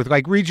certain things with,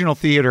 like regional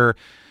theater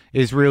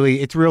is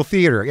it's real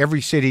theater.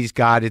 Every city's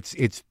got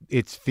its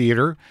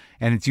theater,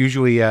 and it's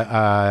usually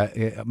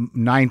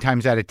 9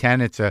 times out of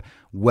 10 it's a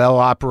well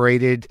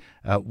operated,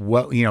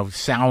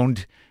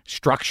 sound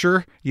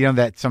structure.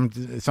 That some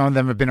of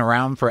them have been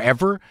around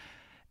forever.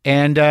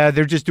 And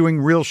they're just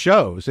doing real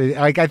shows.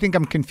 I think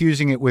I'm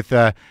confusing it with,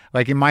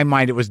 in my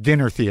mind, it was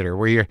dinner theater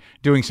where you're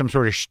doing some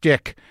sort of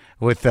shtick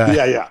with.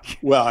 Yeah.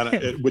 Well,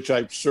 which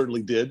I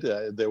certainly did.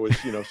 There was,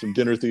 some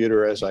dinner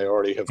theater, as I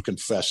already have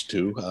confessed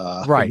to,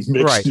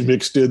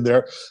 mixed in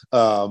there,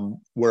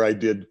 where I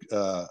did.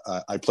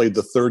 I played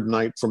the third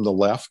night from the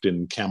left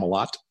in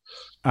Camelot.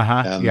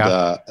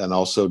 And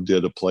also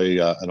did a play,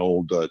 an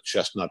old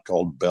chestnut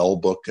called Bell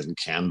Book and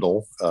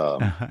Candle.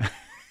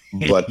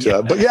 Most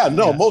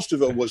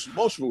of it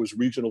was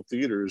regional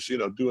theaters,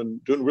 doing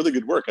really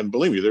good work. And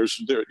believe me,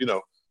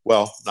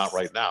 not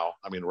right now.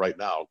 Right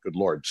now, good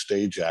Lord,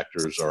 stage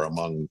actors are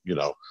among,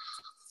 the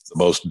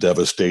most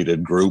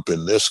devastated group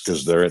in this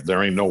because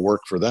there ain't no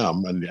work for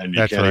them. And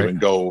you can't even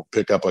go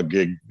pick up a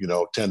gig,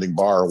 tending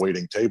bar or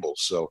waiting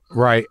tables. So,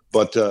 right.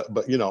 But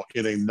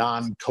in a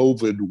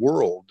non-COVID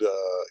world,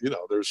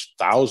 there's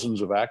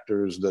thousands of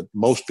actors that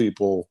most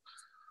people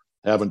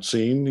haven't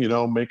seen,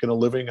 making a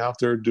living out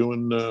there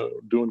doing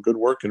good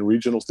work in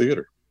regional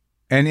theater.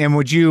 And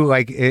would you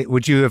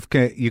would you have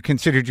you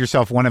considered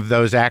yourself one of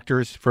those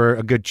actors for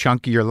a good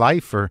chunk of your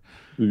life, or?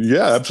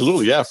 Yeah,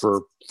 absolutely. Yeah,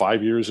 for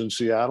 5 years in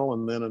Seattle,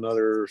 and then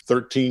another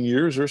 13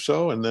 years or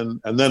so, and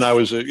then I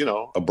was a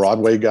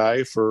Broadway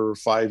guy for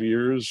 5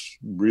 years.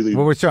 Really,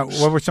 what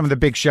were some of the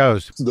big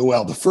shows?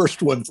 The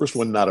first one,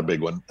 not a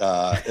big one.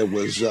 It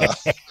was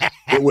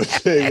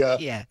a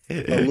Yeah.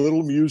 a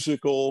little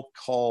musical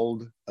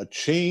called "A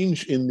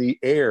Change in the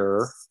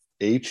Air,"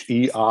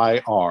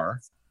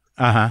 HEIR.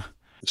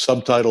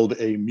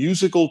 Subtitled "A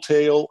Musical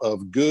Tale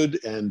of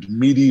Good and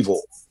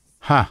Medieval."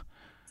 Huh.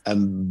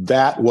 And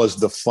that was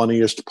the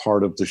funniest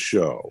part of the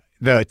show.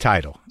 The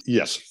title.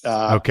 Yes.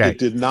 Okay. It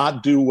did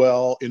not do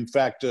well. In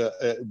fact,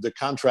 the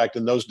contract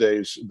in those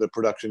days, the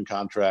production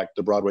contract,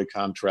 the Broadway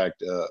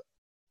contract,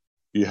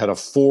 you had a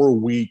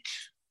 4-week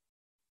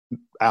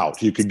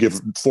out. You could give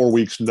 4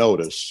 weeks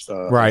notice,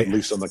 right. At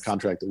least on the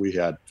contract that we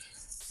had.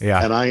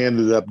 Yeah. And I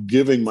ended up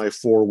giving my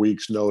 4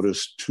 weeks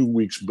notice 2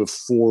 weeks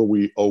before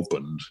we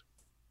opened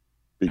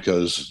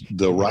because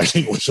the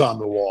writing was on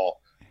the wall.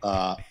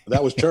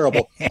 That was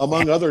terrible.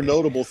 Among other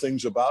notable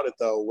things about it,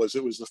 though, was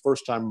it was the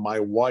first time my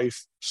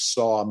wife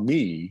saw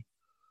me,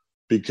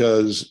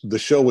 because the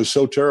show was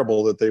so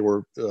terrible that they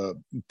were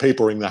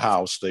papering the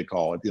house, they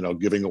call it,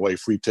 giving away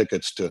free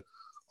tickets to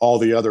all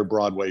the other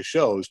Broadway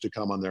shows to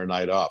come on their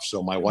night off.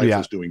 So my wife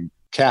was doing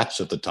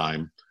Cats at the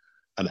time,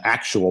 an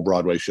actual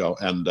Broadway show.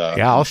 And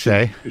I'll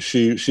say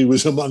she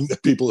was among the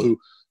people who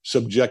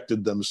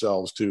subjected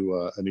themselves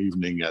to an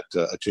evening at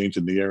A Change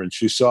in the Air. And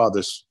she saw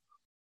this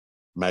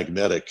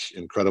magnetic,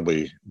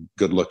 incredibly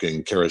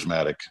good-looking,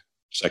 charismatic,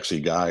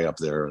 sexy guy up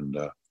there, and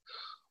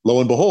lo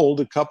and behold,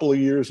 a couple of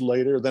years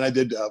later, then I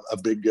did a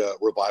big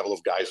revival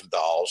of Guys and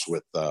Dolls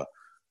with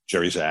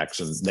Jerry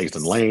Zaks and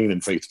Nathan Lane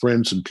and Faith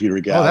Prince and Peter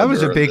Gallagher. Oh, that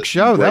was a big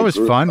show. That was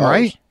fun,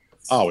 right?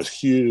 It was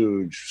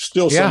huge.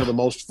 Still, some of the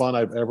most fun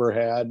I've ever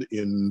had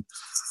in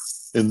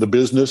the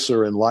business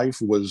or in life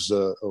was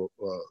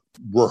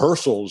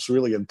rehearsals,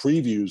 really, and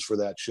previews for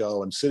that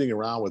show, and sitting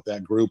around with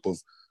that group of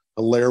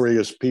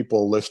hilarious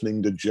people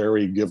listening to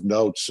Jerry give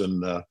notes,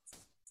 and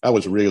that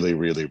was really,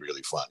 really,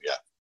 really fun. Yeah.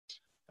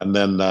 And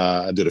then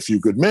I did A Few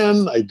Good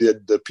Men. I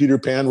did the Peter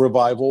Pan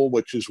revival,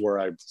 which is where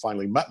I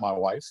finally met my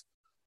wife,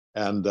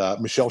 and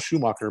Michelle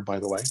Schumacher, by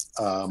the way.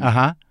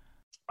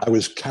 I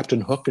was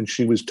Captain Hook and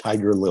she was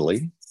Tiger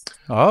Lily.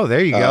 Oh,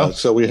 there you go.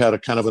 So we had a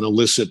kind of an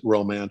illicit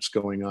romance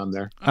going on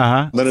there.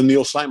 And then a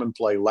Neil Simon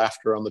play,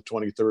 Laughter on the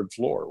 23rd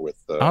Floor, with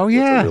a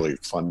really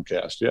fun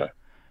cast. Yeah.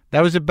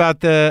 That was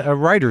about the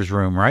writer's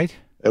room, right?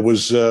 It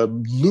was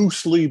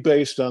loosely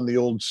based on the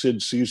old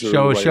Sid Caesar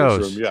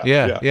shows. Room.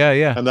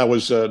 Yeah. And that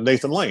was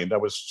Nathan Lane.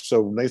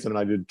 So Nathan and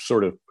I did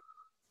sort of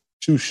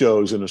 2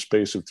 shows in a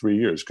space of 3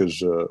 years,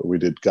 because we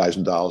did Guys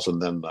and Dolls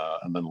and then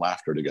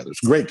Laughter together.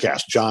 It's a great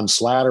cast. John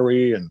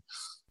Slattery and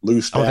Lou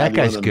Stadlin. Oh, that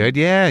guy's good.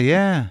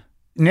 Yeah.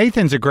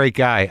 Nathan's a great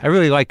guy. I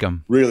really like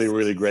him. Really,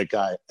 really great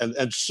guy.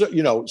 And so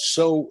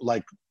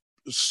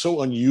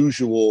so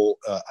unusual.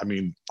 I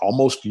mean,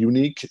 almost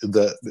unique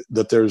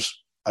that there's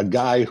a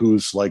guy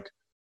who's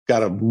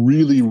got a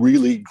really,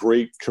 really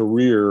great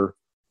career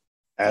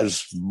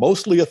as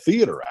mostly a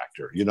theater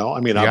actor. I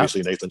mean,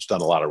 obviously Nathan's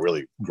done a lot of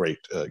really great,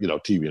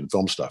 TV and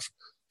film stuff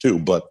too,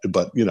 but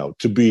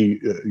to be,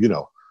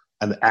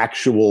 an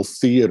actual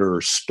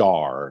theater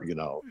star,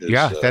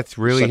 is, that's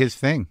really his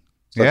thing.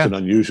 Such an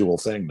unusual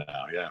thing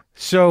now. Yeah.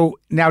 So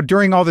now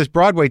during all this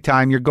Broadway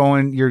time, you're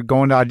going to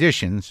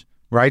auditions,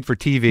 right, for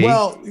TV?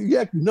 Well,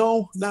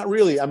 no, not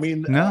really. I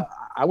mean,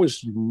 I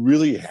was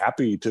really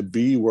happy to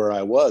be where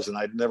I was, and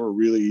I'd never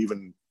really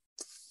even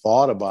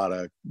thought about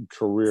a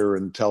career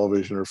in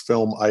television or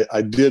film.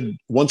 I did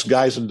once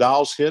Guys and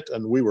Dolls hit,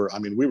 and we were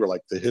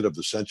like the hit of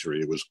the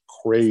century. It was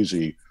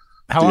crazy.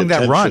 How long did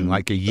that run?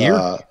 Like a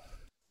year?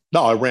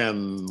 No, I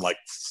ran like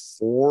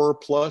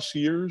 4+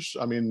 years.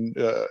 I mean,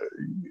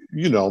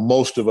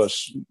 most of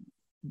us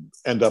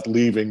end up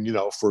leaving,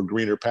 for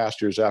greener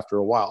pastures after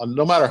a while. And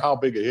no matter how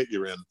big a hit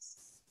you're in,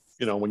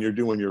 when you're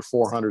doing your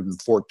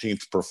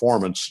 414th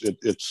performance,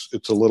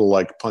 it's a little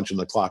like punching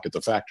the clock at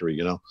the factory,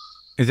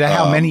 Is that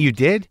how many you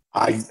did?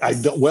 I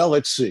don't. Well,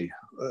 let's see.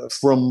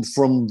 From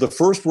the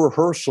first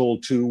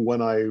rehearsal to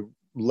when I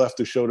left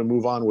the show to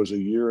move on was a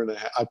year and a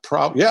half. I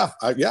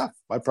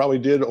probably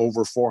did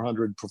over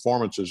 400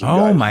 performances.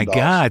 Oh my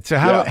God! So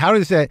how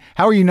does that?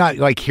 How are you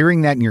not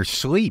hearing that in your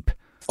sleep?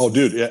 Oh,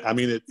 dude! I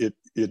mean, it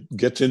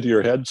gets into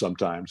your head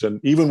sometimes, and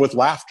even with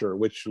Laughter,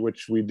 which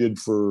we did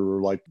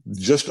for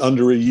just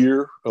under a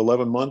year,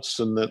 11 months,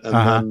 and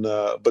then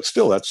but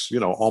still, that's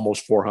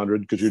almost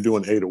 400 because you're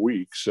doing 8 a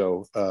week.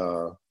 So,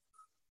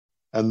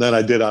 and then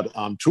I did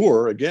on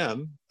tour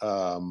again.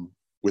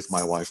 With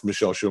my wife,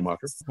 Michelle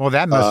Schumacher. Well,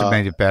 that must have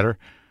made it better.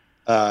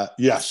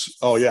 Yes.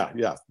 Oh,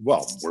 yeah.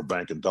 Well, we're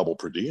banking double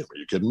per diem. Are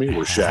you kidding me?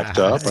 We're shacked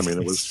up. I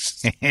mean, it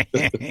was...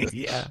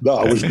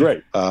 No, it was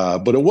great.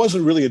 But it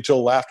wasn't really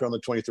until Laughter on the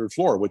 23rd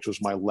Floor, which was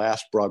my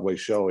last Broadway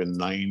show in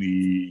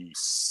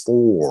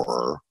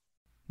 94.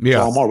 Yeah.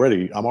 So I'm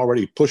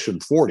already pushing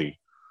 40.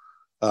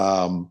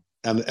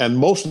 And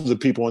most of the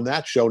people in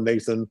that show,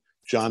 Nathan,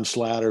 John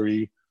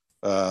Slattery,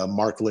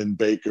 Mark Lynn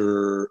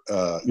Baker,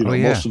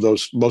 most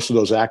of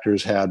those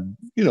actors had,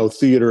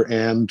 theater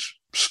and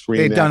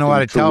screen. They'd done a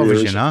lot of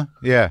television, huh?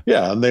 Yeah.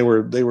 Yeah. And they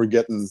were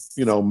getting,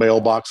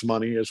 mailbox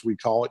money, as we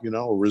call it,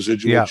 a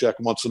residual check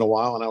once in a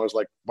while. And I was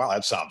like, wow,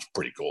 that sounds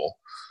pretty cool.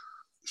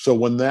 So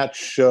when that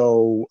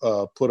show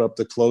put up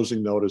the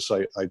closing notice,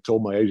 I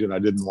told my agent I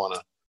didn't want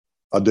to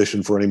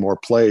audition for any more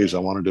plays. I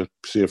wanted to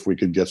see if we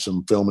could get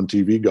some film and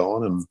TV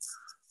going. And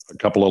a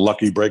couple of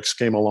lucky breaks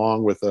came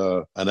along with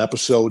an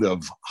episode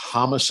of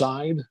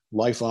Homicide,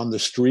 Life on the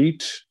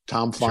Street,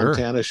 Tom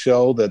Fontana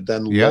show that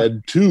then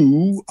led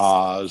to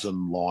Oz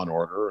and Law and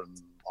Order and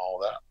all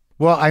that.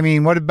 Well, I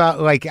mean, what about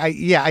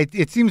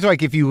it seems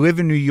like if you live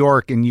in New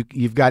York and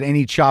you've got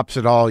any chops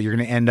at all, you're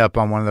going to end up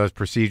on one of those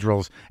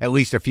procedurals at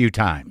least a few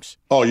times.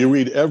 Oh, you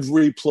read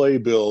every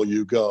playbill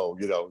you go,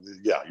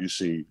 you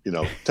see,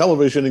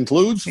 television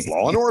includes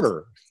Law and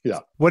Order.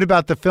 Yeah. What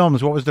about the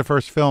films? What was the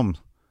first film?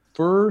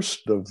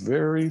 The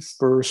very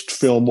first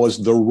film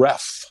was The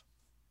Ref.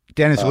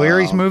 Dennis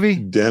Leary's movie?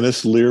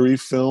 Dennis Leary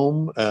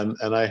film. And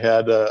I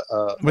had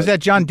was that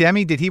John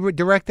Demme? Did he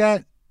direct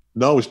that?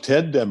 No, it was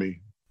Ted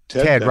Demme.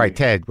 Ted,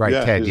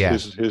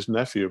 his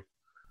nephew.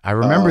 I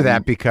remember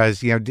that because,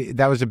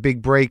 that was a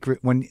big break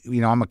when,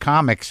 I'm a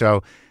comic.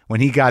 So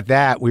when he got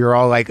that, we were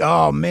all like,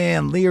 oh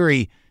man,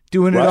 Leary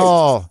doing it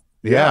all.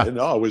 Yeah.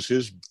 No, it was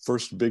his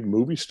first big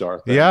movie star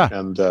thing. Yeah.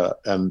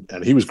 And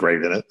he was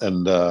great in it.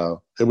 And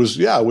it was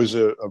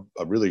a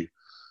really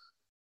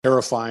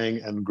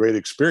terrifying and great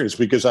experience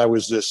because I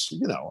was this,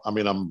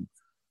 I'm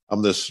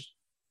this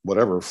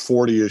whatever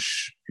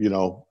 40-ish,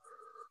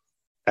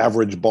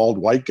 average bald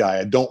white guy.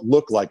 I don't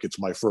look like it's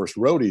my first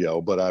rodeo,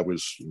 but I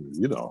was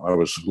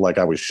like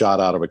I was shot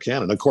out of a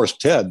cannon. Of course,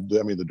 Ted,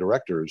 the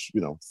director is,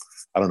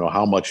 I don't know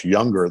how much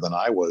younger than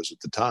I was at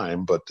the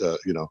time, but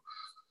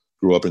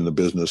grew up in the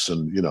business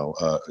and,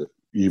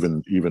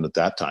 even at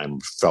that time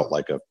felt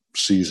like a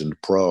seasoned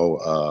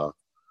pro.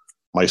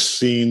 My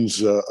scenes,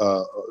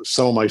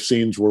 some of my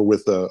scenes were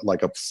with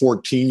like a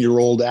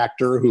 14-year-old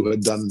actor who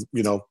had done,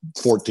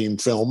 14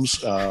 films.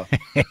 So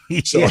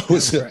it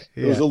was a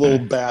little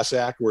bass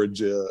backwards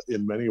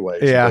in many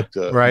ways. Yeah,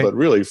 but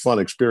really fun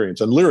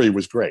experience. And Leary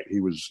was great. He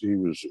was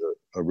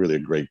a really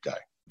great guy.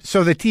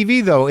 So the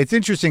TV though, it's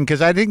interesting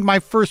because I think my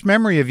first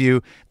memory of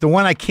you, the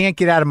one I can't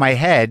get out of my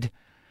head,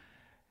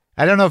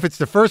 I don't know if it's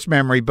the first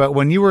memory, but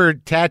when you were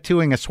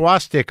tattooing a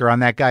swastika on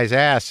that guy's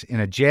ass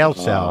in a jail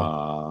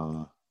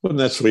cell. Wasn't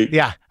that sweet?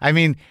 Yeah. I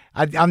mean,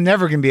 I'm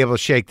never going to be able to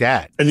shake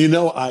that. And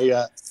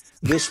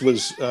this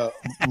was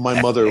my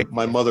mother.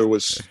 My mother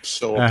was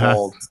so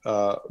appalled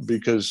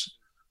because,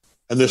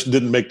 and this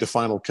didn't make the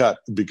final cut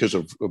because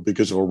of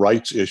a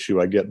rights issue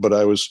I get. But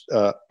I was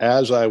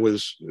as I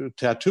was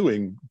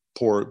tattooing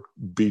poor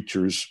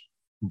Beecher's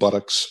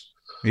buttocks.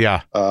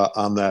 Yeah.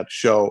 On that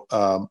show,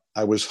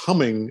 I was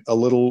humming a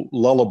little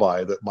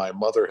lullaby that my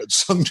mother had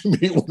sung to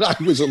me when I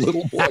was a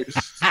little boy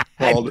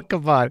called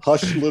Come on.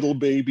 Hush, Little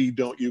Baby,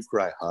 Don't You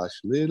Cry. Hush,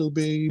 little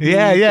baby.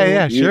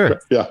 Yeah, sure.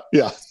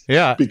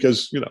 Yeah.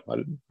 Because, I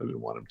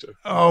didn't want him to.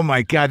 Oh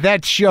my God.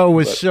 That show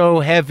was so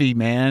heavy,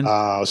 man.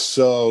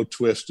 So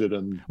twisted.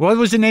 And what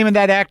was the name of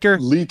that actor?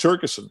 Lee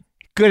Turkison.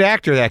 Good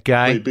actor, that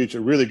guy.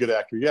 Beecher, really good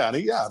actor. Yeah, and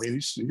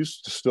he's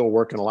still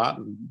working a lot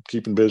and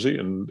keeping busy.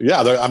 And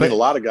a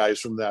lot of guys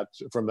from that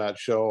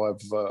show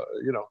I've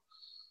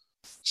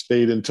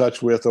stayed in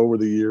touch with over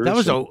the years. That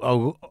was a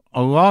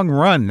long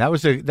run. That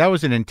was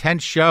an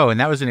intense show, and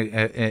that was an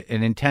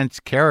intense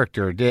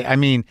character. I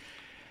mean,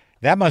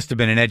 that must have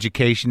been an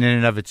education in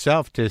and of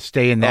itself to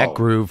stay in that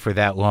groove for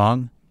that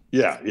long.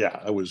 Yeah,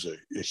 it was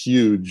a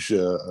huge,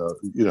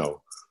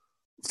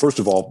 first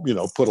of all,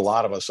 put a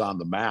lot of us on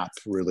the map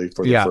really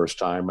for the first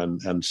time.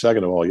 And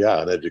second of all,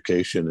 an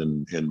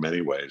education in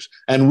many ways.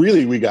 And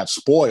really we got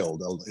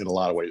spoiled in a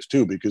lot of ways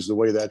too, because the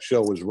way that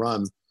show was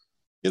run,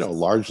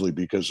 largely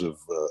because of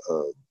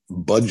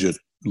budget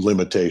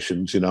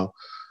limitations, the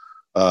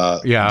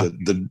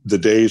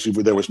days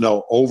there was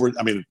no there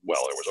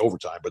was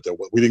overtime, but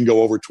we didn't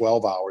go over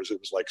 12 hours. It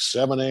was like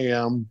 7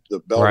 a.m. The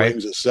bell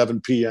rings at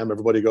 7 p.m.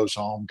 Everybody goes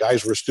home.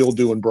 Guys were still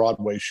doing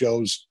Broadway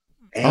shows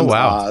and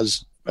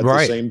Oz at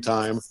the same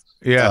time.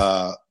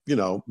 Yeah.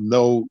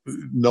 No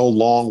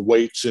long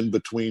waits in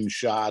between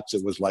shots.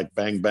 It was like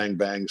bang, bang,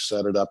 bang,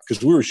 set it up.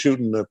 Because we were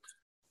shooting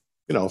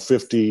a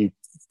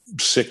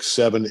 56,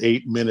 7,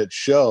 8 minute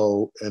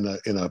show in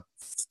a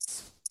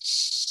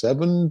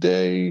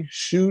 7-day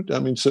shoot. I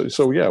mean, so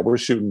we're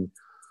shooting,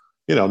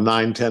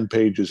 9-10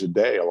 pages a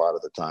day a lot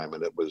of the time.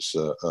 And it was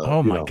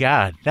my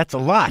God, that's a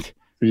lot.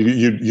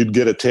 You'd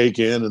get a take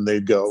in and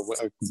they'd go,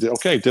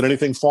 okay, did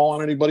anything fall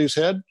on anybody's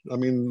head? I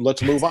mean,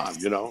 let's move on.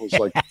 It's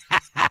like,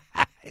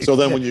 so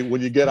then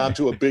when you get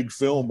onto a big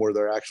film where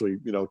they're actually,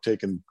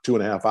 taking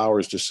 2.5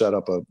 hours to set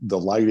up the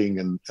lighting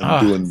and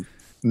doing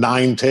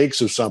 9 takes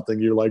of something,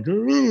 you're like,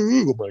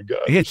 oh my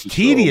God. It's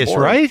tedious,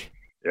 right?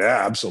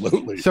 Yeah,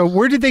 absolutely. So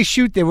where did they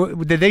shoot?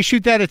 Did they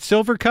shoot that at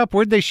Silver Cup?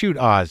 Where did they shoot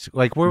Oz?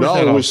 Like, where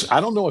was that?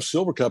 I don't know if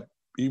Silver Cup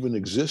even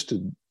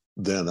existed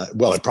then,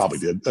 well, it probably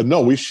did.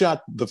 No, we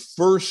shot the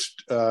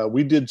first,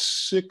 we did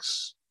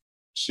 6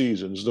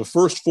 seasons. The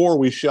first 4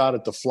 we shot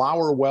at the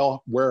Flower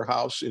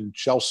Warehouse in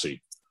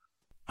Chelsea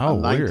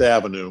on 9th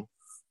Avenue.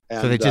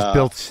 And, so they just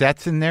built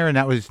sets in there, and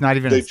that was not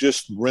even... They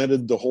just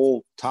rented the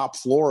whole top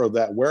floor of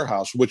that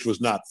warehouse, which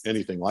was not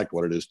anything like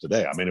what it is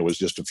today. I mean, it was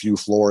just a few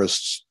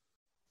florists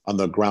on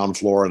the ground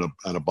floor and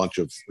a bunch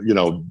of,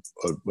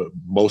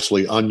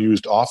 mostly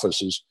unused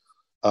offices.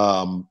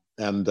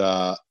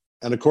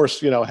 And of course,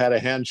 had a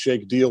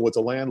handshake deal with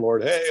the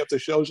landlord. Hey, if the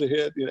show's a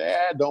hit,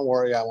 don't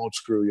worry, I won't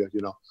screw you,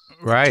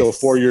 Right. So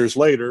 4 years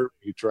later,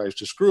 he tries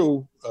to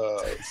screw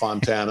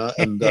Fontana.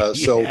 And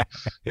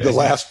the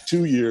last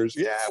 2 years,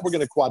 we're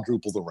going to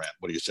quadruple the rent.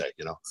 What do you say,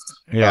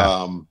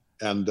 Yeah.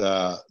 And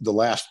the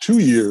last 2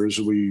 years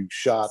we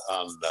shot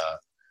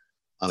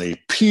on a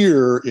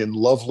pier in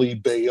lovely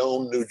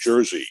Bayonne, New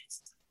Jersey.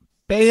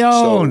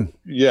 Bayonne.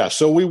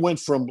 So we went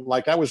from,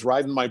 like, I was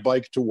riding my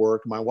bike to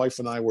work. My wife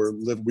and I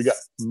we got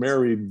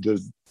married.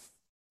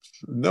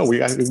 We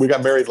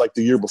got married like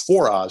the year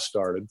before Oz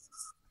started.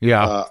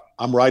 Yeah.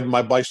 I'm riding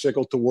my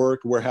bicycle to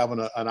work. We're having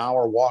an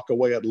hour walk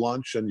away at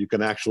lunch, and you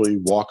can actually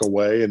walk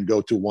away and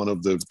go to one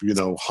of the,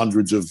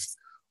 hundreds of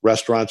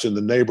restaurants in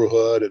the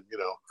neighborhood and,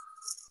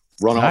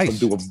 run off and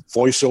do a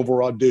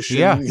voiceover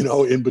audition,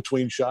 in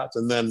between shots.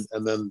 And then,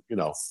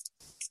 the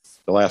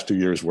last 2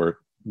 years were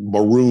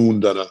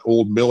marooned at an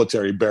old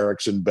military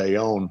barracks in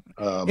Bayonne.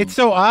 It's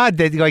so odd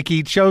that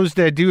he chose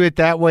to do it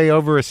that way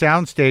over a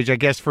soundstage, I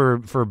guess for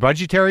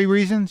budgetary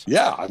reasons.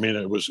 Yeah, I mean,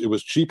 it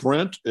was cheap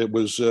rent. It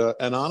was,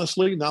 and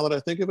honestly, now that I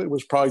think of it, it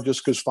was probably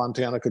just because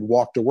Fontana could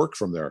walk to work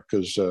from there,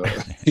 because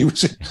he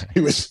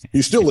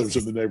still lives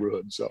in the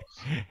neighborhood. So,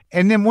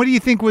 and then what do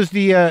you think was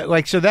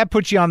the so that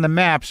puts you on the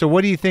map? So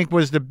what do you think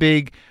was the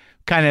big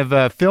kind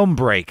of film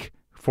break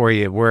for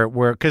you, where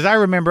because I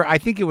remember, I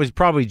think it was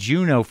probably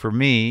Juno for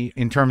me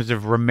in terms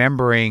of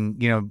remembering,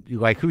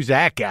 who's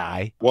that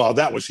guy? Well,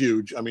 that was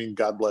huge. I mean,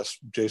 God bless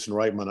Jason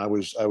Reitman. I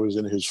was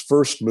in his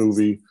first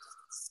movie,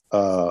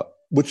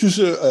 which is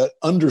a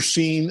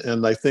underseen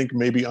and I think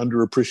maybe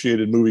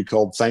underappreciated movie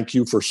called Thank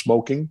You for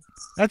Smoking.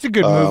 That's a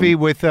good movie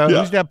with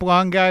who's that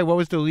blonde guy? What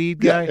was the lead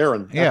guy?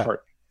 Aaron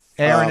Eckhart.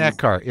 Aaron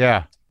Eckhart.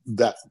 Yeah.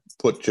 That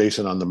put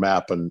Jason on the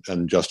map, and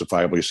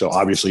justifiably so.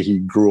 Obviously, he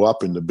grew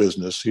up in the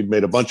business. He'd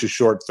made a bunch of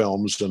short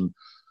films, and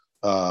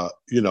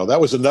that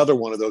was another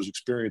one of those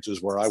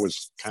experiences where I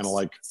was kind of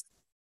like,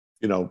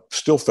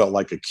 still felt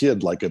like a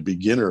kid, like a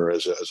beginner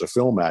as a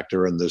film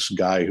actor. And this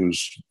guy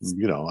who's,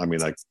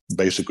 I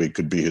basically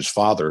could be his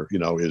father,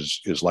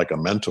 is like a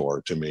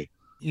mentor to me.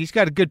 He's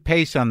got a good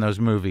pace on those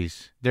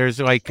movies. There's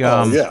like,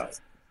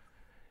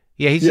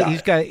 he's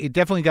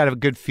definitely got a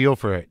good feel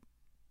for it.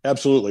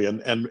 Absolutely.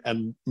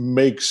 And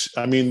makes,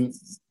 I mean,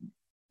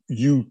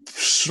 you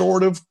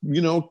sort of,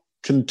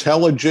 can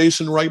tell a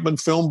Jason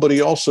Reitman film, but he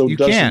also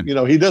doesn't,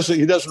 he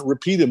doesn't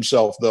repeat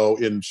himself though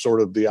in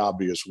sort of the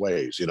obvious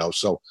ways,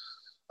 so,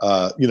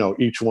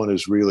 each one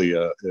is really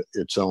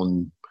its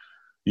own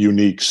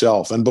unique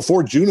self. And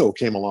before Juno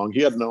came along,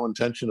 he had no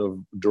intention of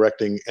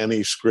directing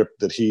any script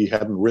that he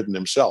hadn't written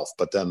himself.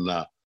 But then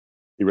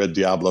he read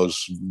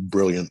Diablo's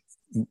brilliant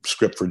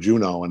script for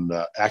Juno and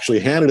actually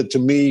handed it to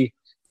me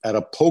at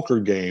a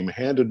poker game,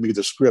 handed me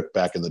the script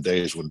back in the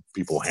days when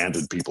people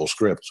handed people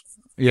scripts.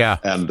 Yeah.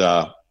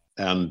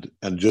 And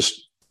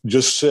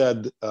just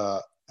said,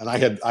 and I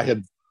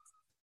had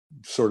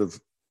sort of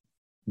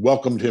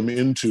welcomed him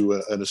into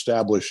an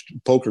established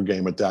poker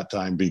game at that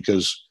time,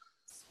 because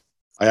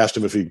I asked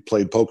him if he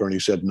played poker and he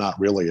said, not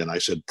really. And I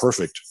said,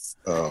 perfect.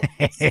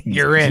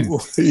 You're in.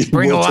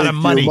 Bring a lot of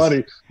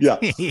money. Yeah.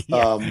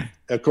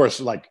 Of course,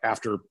 like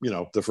after,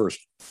 the first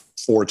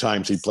 4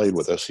 times he played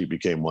with us, he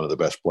became one of the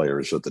best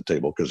players at the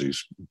table because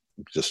he's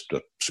just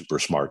a super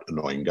smart,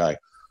 annoying guy.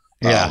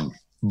 Yeah.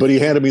 But he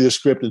handed me the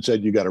script and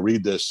said, you got to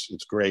read this.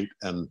 It's great.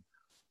 And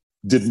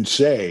didn't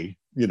say,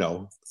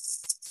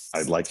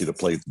 I'd like you to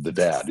play the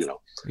dad,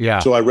 Yeah.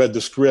 So I read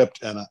the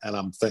script and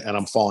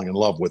I'm falling in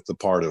love with the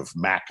part of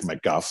Mac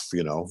McGuff,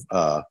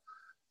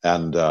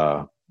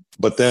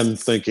 but then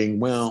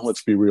thinking, well,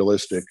 let's be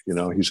realistic.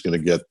 He's going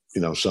to get,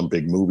 some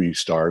big movie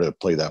star to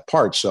play that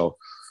part. So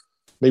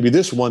maybe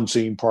this one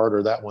scene part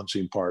or that one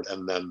scene part.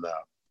 And then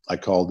I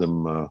called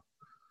him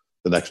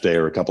the next day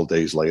or a couple of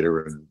days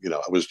later. And,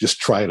 I was just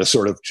trying to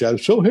sort of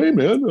chat. So, hey,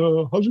 man,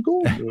 how's it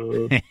going?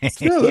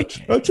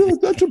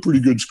 That's a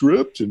pretty good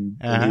script. And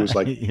he was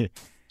like,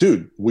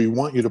 dude, we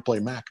want you to play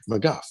Mac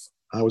McGuff.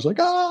 I was like,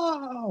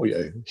 oh,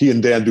 yeah. He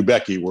and Dan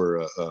Dubecki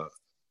were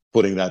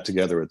putting that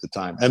together at the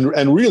time.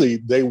 And really,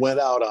 they went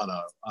out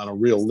on a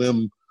real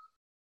limb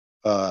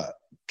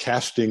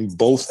casting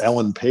both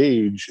Ellen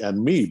Page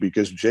and me,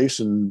 because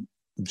Jason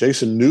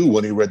knew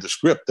when he read the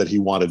script that he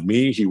wanted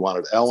me, he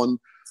wanted Ellen,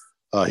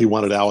 he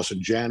wanted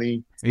Allison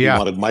Janney, he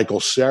wanted Michael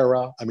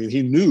Cera. I mean,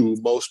 he knew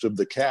most of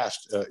the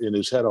cast in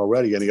his head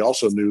already, and he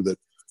also knew that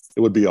it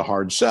would be a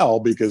hard sell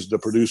because the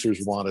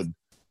producers wanted,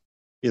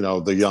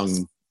 the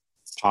young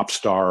pop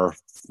star,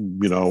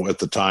 at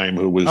the time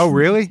who was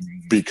really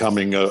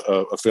becoming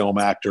a film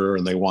actor,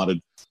 and they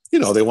wanted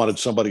they wanted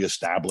somebody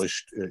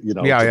established,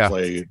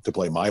 to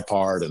play my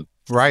part. And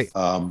right.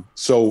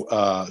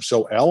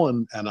 So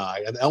Ellen and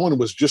Ellen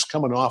was just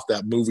coming off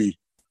that movie.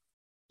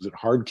 Was it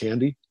Hard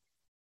Candy?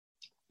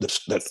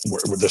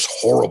 This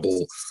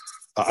horrible,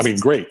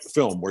 great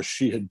film where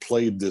she had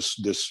played this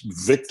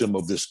victim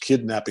of this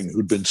kidnapping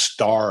who'd been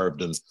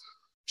starved, and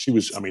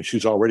she's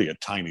already a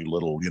tiny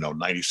little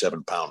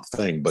 97-pound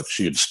thing, but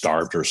she had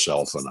starved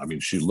herself,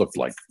 and she looked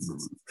like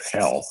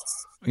hell.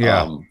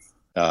 Yeah.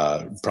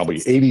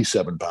 Probably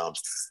 87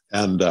 pounds,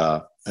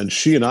 and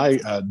she and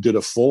I did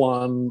a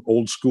full-on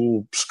old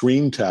school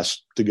screen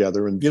test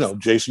together, and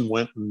Jason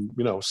went and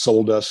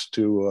sold us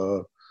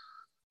to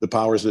the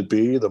powers that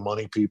be, the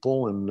money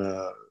people, and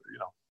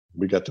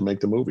we got to make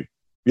the movie.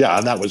 Yeah,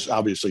 and that was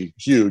obviously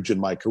huge in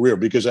my career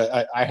because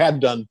I had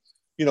done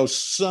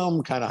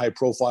some kind of high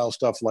profile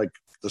stuff like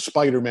the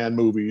Spider-Man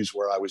movies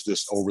where I was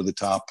this over the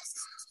top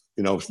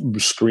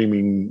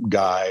screaming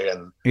guy,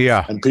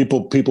 and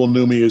people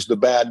knew me as the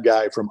bad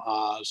guy from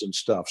Oz and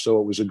stuff. So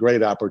it was a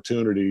great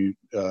opportunity,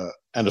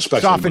 and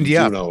especially when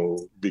Juno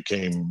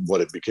became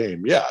what it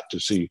became. Yeah, to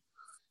see,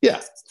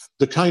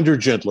 the kinder,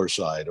 gentler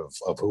side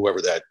of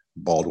whoever that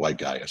bald white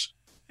guy is.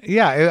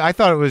 Yeah, I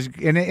thought it was,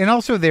 and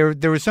also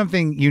there was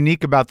something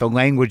unique about the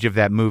language of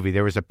that movie.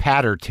 There was a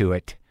patter to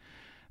it.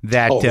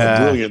 That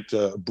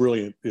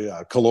brilliant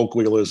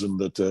colloquialism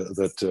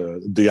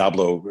that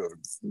Diablo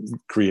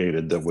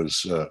created. That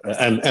was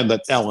and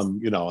that Ellen,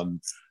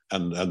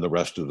 and the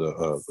rest of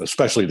the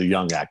especially the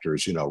young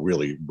actors,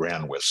 really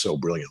ran with so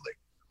brilliantly.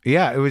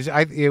 Yeah, it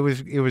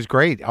was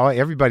great.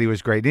 Everybody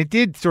was great. It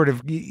did sort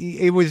of.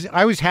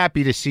 I was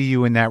happy to see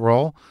you in that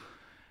role.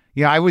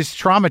 Yeah, I was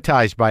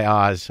traumatized by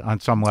Oz on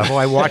some level.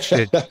 I watched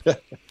it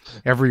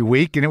every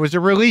week, and it was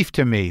a relief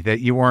to me that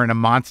you weren't a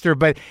monster.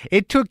 But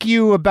it took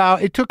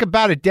about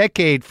a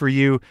decade for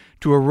you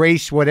to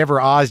erase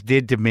whatever Oz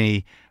did to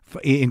me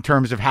in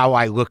terms of how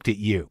I looked at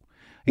you.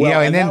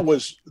 Well, and then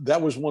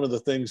that was one of the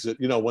things that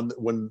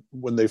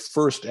when they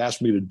first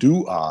asked me to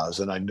do Oz,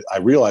 and I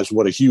realized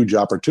what a huge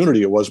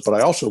opportunity it was. But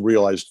I also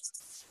realized,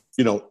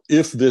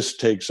 if this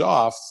takes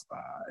off,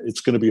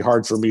 it's going to be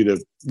hard for me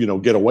to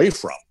get away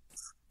from.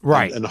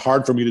 Right. And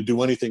hard for me to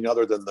do anything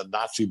other than the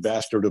Nazi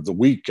bastard of the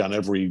week on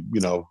every,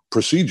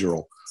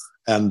 procedural.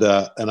 And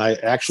I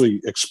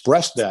actually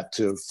expressed that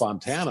to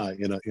Fontana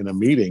in a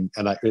meeting.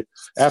 And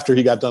after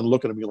he got done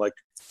looking at me like,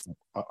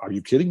 are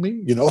you kidding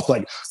me?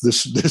 Like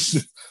this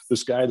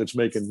guy that's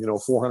making,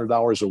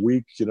 $400 a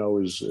week,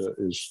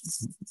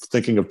 is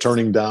thinking of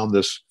turning down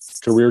this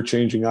career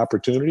changing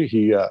opportunity.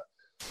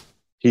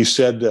 He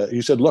said,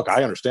 look,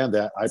 I understand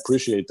that. I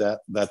appreciate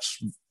that.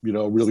 That's,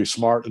 really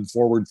smart and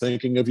forward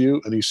thinking of you.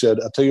 And he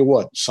said, I'll tell you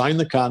what, sign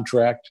the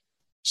contract,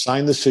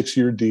 sign the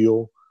 6-year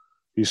deal.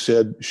 He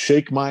said,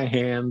 shake my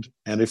hand.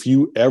 And if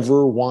you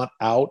ever want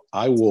out,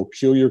 I will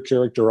kill your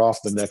character off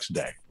the next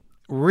day.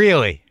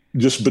 Really?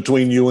 Just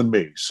between you and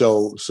me.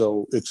 So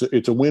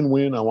it's a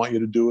win-win. I want you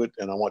to do it.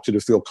 And I want you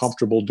to feel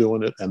comfortable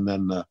doing it. And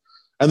then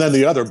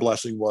the other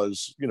blessing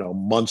was,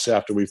 months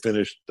after we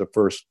finished the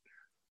first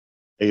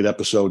 8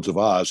 episodes of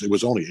Oz, it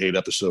was only 8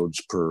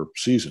 episodes per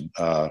season.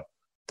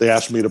 They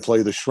asked me to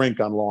play the shrink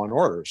on Law and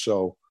Order.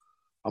 So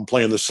I'm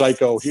playing the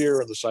psycho here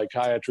and the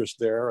psychiatrist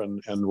there.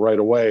 And right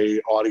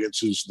away,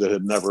 audiences that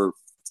had never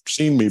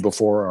seen me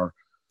before, or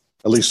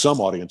at least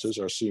some audiences,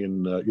 are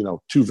seeing,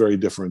 2 very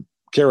different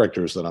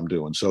characters that I'm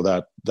doing. So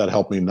that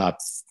helped me not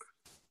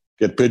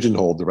get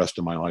pigeonholed the rest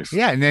of my life.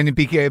 Yeah. And then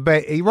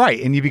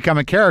and you become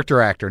a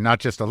character actor, not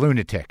just a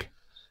lunatic.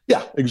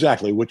 Yeah,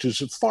 exactly. Which is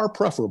far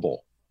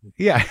preferable.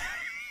 Yeah.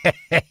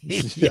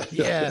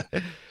 Yeah.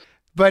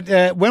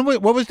 But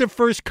what was the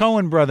first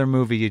Coen brother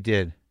movie you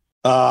did?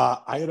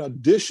 I had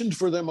auditioned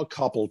for them a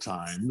couple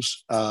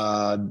times.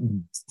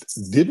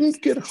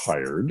 Didn't get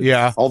hired.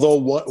 Yeah.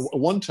 Although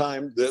one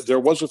time there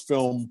was a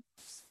film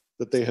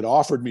that they had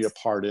offered me a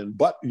part in,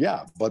 but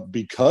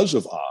because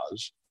of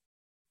Oz,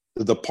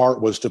 the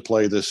part was to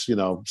play this,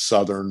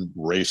 Southern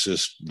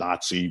racist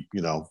Nazi,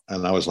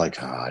 and I was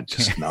like, I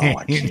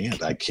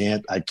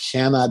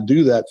cannot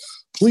do that.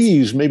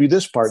 Please, maybe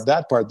this part,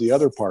 that part, the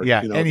other part,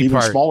 even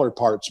part. Smaller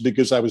parts,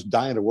 because I was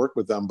dying to work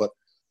with them, but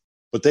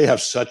they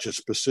have such a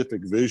specific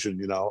vision,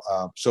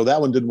 so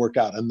that one didn't work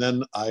out. And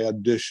then I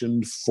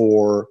auditioned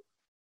for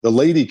The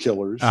Lady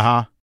Killers.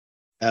 Uh-huh.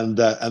 And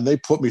they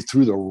put me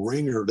through the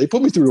ringer. They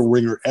put me through the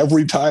ringer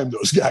every time,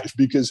 those guys,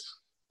 because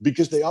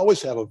they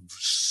always have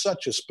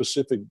such a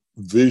specific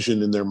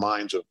vision in their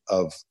minds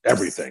of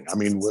everything. I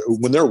mean,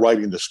 when they're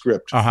writing the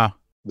script,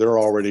 they're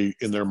already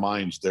in their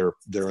minds. They're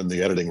in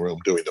the editing room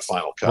doing the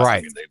final cut.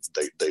 Right.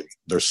 I mean,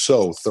 they're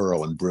so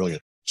thorough and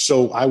brilliant.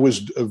 So I was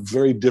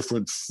very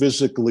different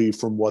physically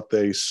from what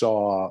they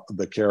saw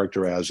the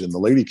character as in The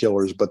Lady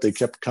Killers, but they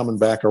kept coming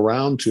back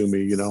around to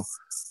me,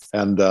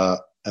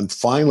 and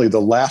finally,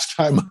 the last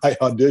time I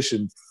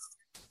auditioned,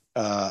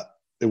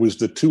 it was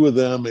the 2 of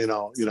them,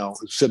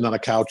 sitting on a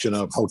couch in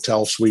a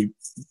hotel suite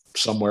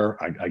somewhere,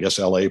 I guess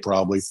LA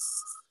probably.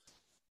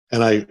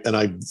 And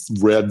I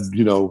read,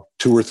 2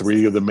 or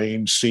 3 of the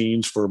main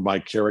scenes for my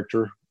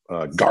character.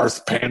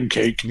 Garth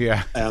Pancake.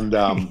 Yeah. And,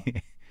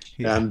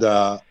 and,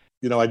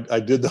 I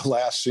did the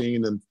last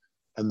scene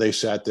and they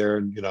sat there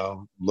and,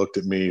 looked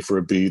at me for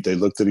a beat. They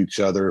looked at each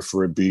other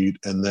for a beat.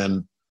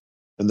 And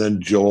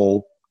then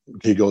Joel,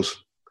 he goes,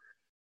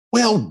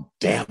 "Well,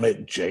 damn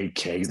it,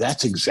 JK,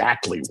 that's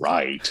exactly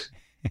right."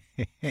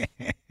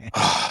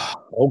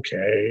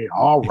 Okay,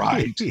 all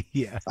right.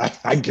 Yeah.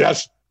 I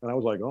guess. And I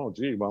was like, "Oh,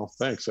 gee, well,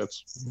 thanks."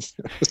 That's,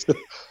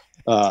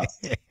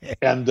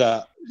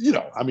 that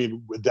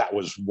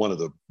was one of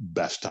the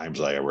best times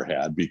I ever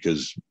had,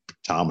 because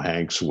Tom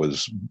Hanks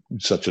was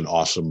such an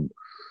awesome,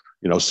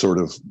 sort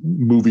of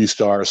movie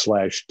star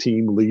 /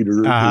 team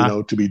leader,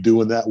 to be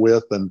doing that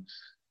with.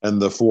 And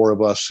the four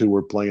of us who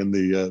were playing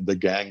the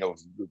gang of,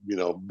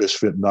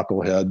 misfit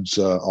knuckleheads,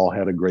 all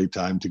had a great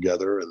time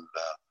together.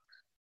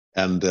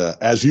 And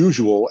as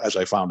usual, as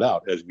I found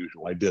out,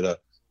 I did a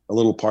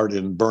little part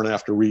in Burn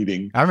After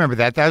Reading. I remember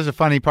that. That was a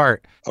funny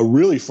part. A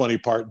really funny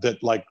part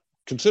that, like,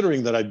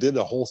 considering that I did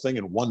the whole thing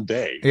in one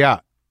day. Yeah.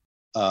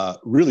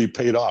 Really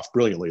paid off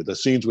brilliantly. The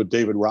scenes with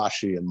David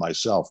Rashi and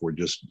myself were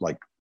just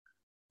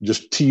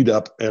teed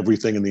up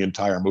everything in the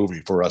entire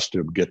movie for us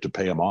to get to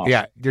pay him off.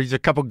 Yeah, there's a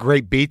couple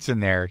great beats in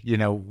there,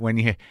 when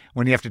you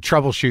have to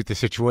troubleshoot the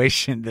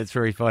situation. That's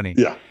very funny.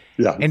 Yeah.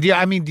 Yeah. And do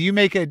you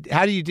make a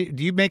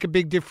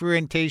big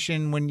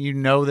differentiation when you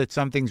know that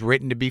something's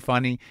written to be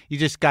funny? You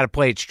just got to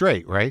play it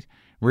straight, right?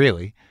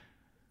 Really?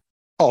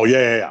 Oh,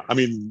 yeah. I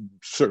mean,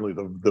 certainly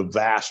the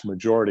vast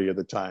majority of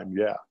the time.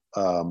 Yeah.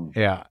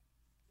 Yeah.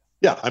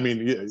 Yeah, I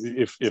mean,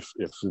 if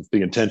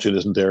the intention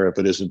isn't there, if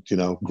it isn't,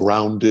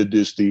 grounded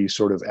is the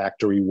sort of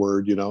actory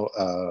word,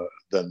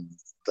 then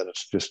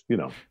it's just,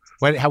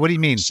 What do you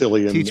mean?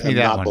 Silly and, Teach me and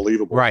that not one.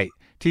 believable. Right.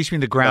 Teach me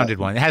the grounded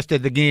one. It has to.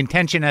 The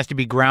intention has to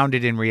be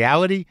grounded in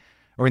reality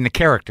or in the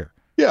character.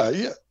 Yeah.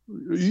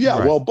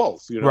 Right. Well,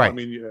 both. Right. I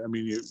mean,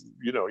 you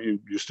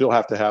still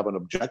have to have an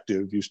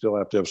objective. You still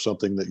have to have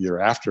something that you're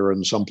after,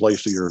 and some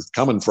place that you're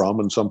coming from,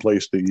 and some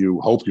place that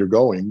you hope you're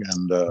going.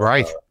 And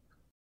right.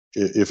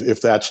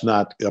 If that's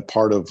not a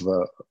part of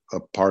not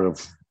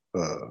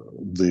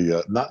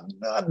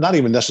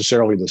even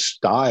necessarily the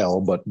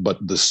style, but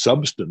the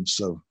substance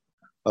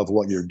of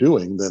what you're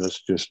doing, then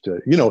it's just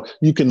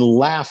you can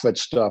laugh at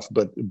stuff,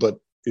 but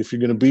if you're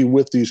going to be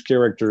with these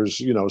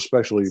characters,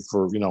 especially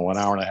for an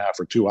hour and a half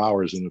or 2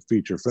 hours in a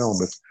feature film,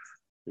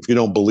 if you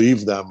don't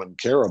believe them and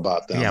care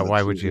about them,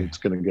 why would you? It's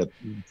going to get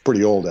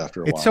pretty old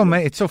after a while.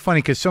 It's so funny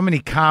because so many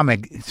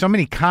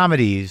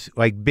comedies,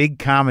 like big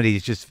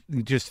comedies,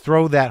 just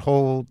throw that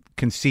whole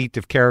conceit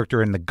of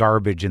character in the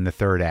garbage in the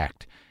third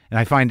act, and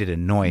I find it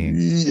annoying.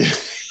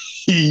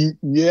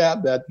 Yeah,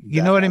 that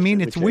you know what I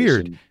mean? It's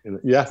weird.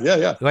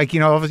 Yeah. Like,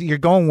 you're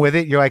going with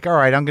it. You're like, all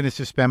right, I'm going to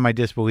suspend my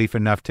disbelief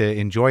enough to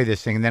enjoy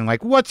this thing, and then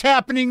like, what's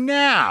happening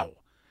now?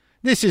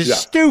 This is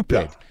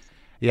stupid.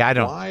 Yeah, I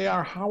don't.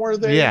 How are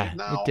they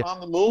now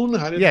on the moon?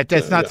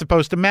 That's not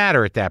supposed to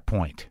matter at that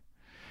point.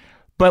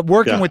 But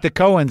working with the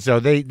Coens, though,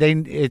 the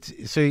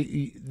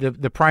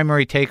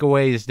primary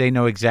takeaway is they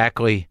know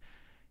exactly,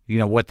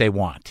 what they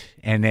want,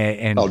 and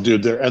oh,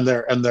 dude,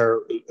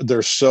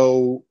 they're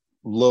so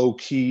low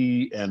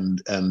key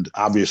and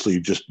obviously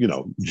just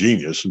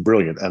genius and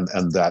brilliant,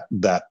 and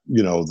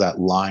that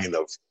line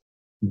of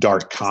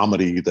dark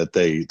comedy that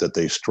they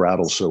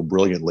straddle so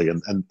brilliantly,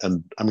 and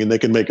I mean, they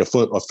can make a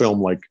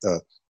film like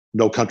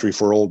No Country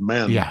for Old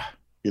Men,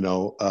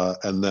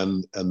 and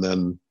then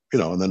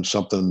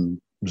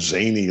something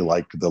zany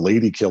like The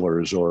Lady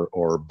Killers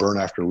or Burn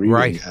After Reading,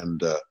 right.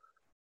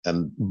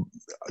 and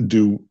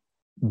do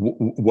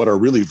what are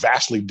really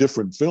vastly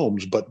different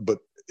films, but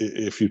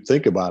if you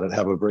think about it,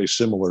 have a very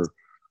similar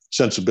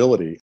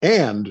sensibility,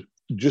 and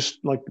just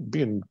like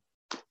being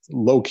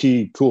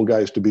low-key cool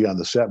guys to be on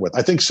the set with.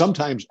 I think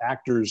sometimes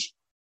actors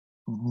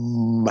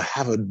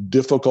have a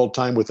difficult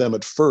time with them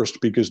at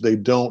first because they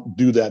don't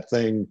do that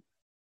thing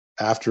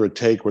after a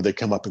take where they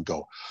come up and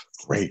go,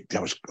 "Great,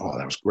 that was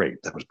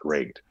great. That was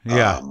great."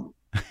 Yeah.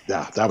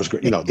 That was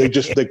great.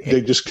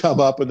 They just come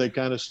up and they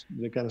kind of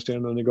stand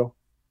there and they go,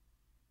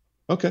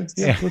 "Okay,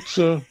 let's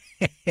do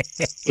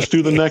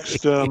the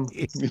next." And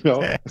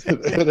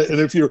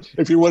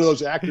if you're one of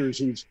those actors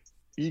whose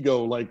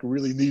ego like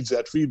really needs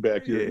that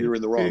feedback, you're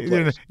in the wrong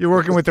place. You're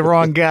working with the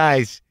wrong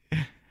guys.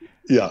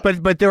 Yeah.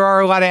 But there are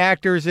a lot of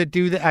actors that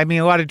do that. I mean,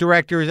 a lot of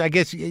directors, I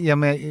guess,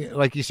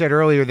 like you said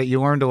earlier, that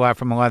you learned a lot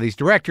from a lot of these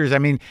directors. I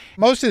mean,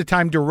 most of the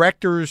time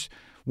directors,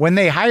 when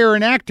they hire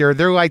an actor,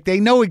 they're like, they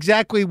know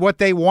exactly what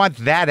they want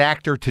that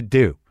actor to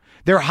do.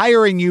 They're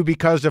hiring you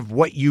because of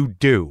what you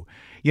do.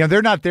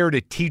 They're not there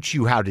to teach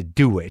you how to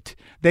do it.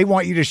 They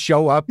want you to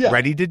show up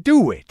ready to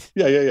do it.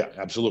 Yeah,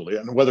 absolutely.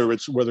 And whether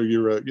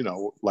you're,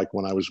 like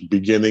when I was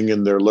beginning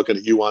and they're looking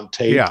at you on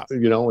tape,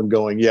 and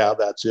going, yeah,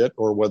 that's it.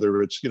 Or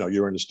whether it's,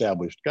 you're an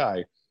established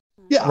guy.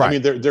 Yeah. Right. I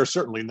mean, they're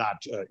certainly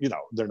not,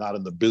 they're not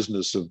in the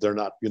business of, they're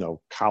not,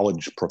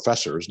 college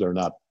professors. They're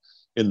not,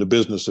 in the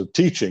business of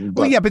teaching.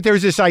 But well, yeah, but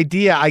there's this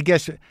idea, I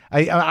guess,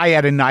 I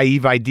had a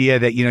naive idea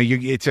that,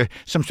 it's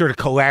some sort of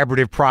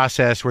collaborative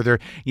process where they're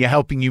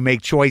helping you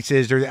make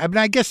choices. Or, I mean,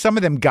 I guess some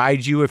of them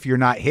guide you if you're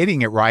not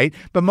hitting it right.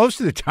 But most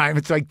of the time,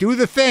 it's like, do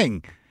the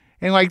thing.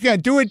 And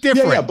do it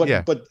different.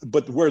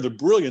 But where the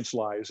brilliance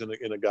lies in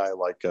a guy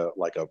like a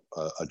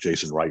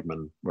Jason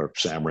Reitman or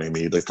Sam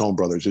Raimi, the Coen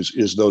brothers,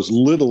 is those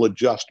little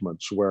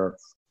adjustments where,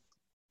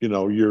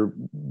 you're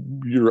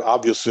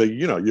obviously,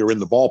 you're in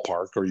the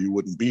ballpark or you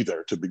wouldn't be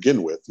there to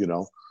begin with,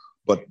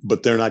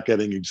 but they're not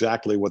getting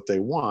exactly what they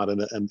want. And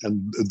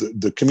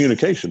the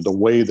communication, the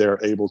way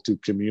they're able to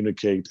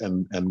communicate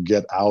and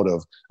get out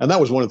of, and that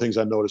was one of the things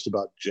I noticed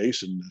about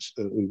Jason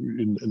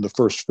in the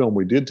first film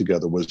we did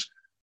together, was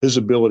his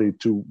ability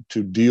to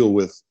deal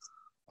with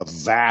a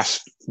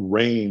vast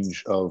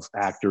range of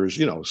actors,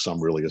 some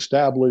really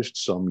established,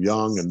 some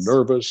young and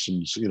nervous,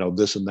 and,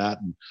 this and that.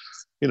 And,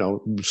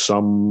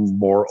 some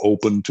more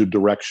open to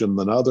direction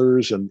than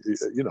others, and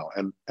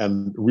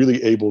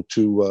really able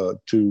to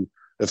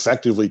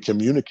effectively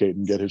communicate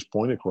and get his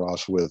point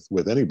across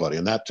with anybody.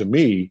 And that, to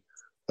me,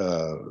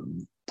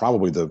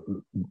 probably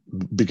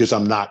because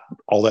I'm not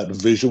all that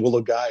visual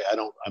a guy, I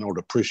don't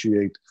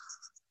appreciate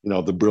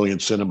the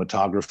brilliant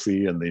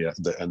cinematography and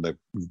the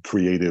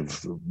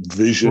creative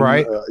vision,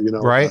 right.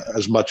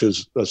 As much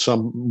as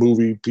some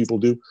movie people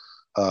do.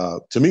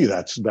 To me,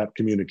 that's that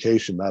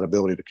communication, that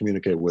ability to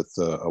communicate with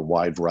a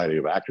wide variety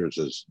of actors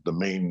is the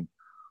main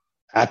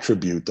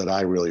attribute that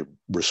I really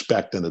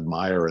respect and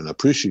admire and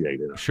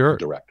appreciate in a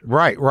director.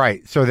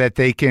 Right. So that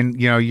they can,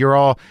 you're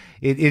all,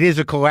 it is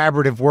a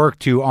collaborative work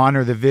to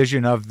honor the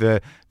vision of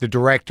the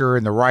director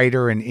and the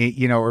writer and,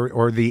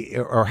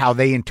 or how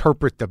they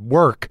interpret the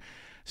work.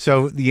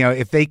 So,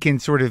 if they can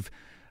sort of,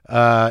 in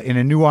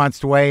a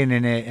nuanced way and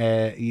in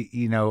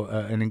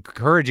an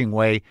encouraging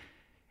way,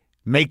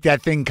 make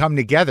that thing come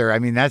together. I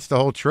mean, that's the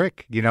whole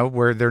trick,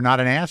 where they're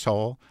not an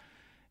asshole,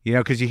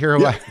 because you hear a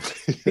lot,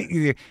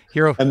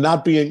 and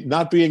not being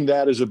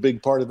that is a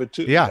big part of it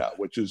too. Yeah.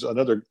 Which is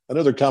another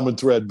common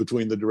thread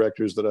between the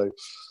directors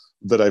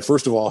that I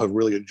first of all have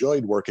really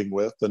enjoyed working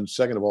with, and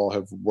second of all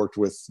have worked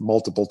with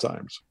multiple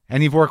times.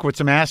 And you've worked with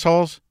some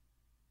assholes?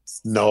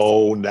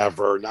 No,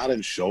 never. Not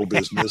in show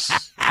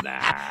business.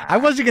 Nah. I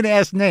wasn't going to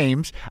ask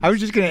names. I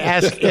was just going to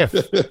ask if.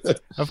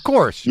 Of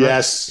course.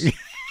 Yes. Right?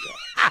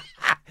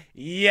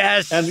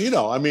 Yes. And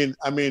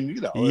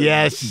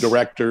yes.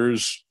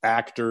 Directors,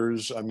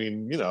 actors,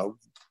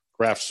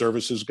 craft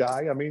services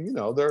guy.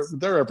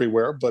 They're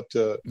everywhere, but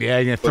you're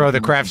gonna throw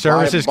the craft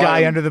services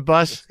guy under the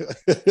bus.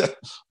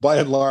 By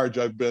and large,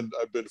 I've been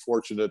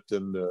fortunate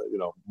and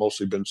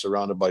mostly been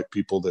surrounded by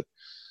people that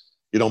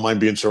you don't mind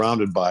being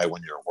surrounded by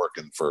when you're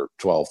working for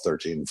 12,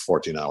 13,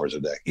 14 hours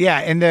a day. Yeah.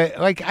 And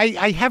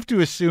I have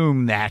to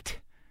assume that,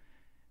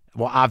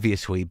 well,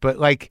 obviously, but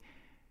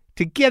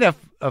to get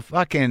a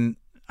fucking,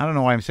 I don't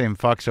know why I'm saying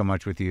fuck so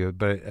much with you,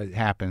 but it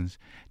happens.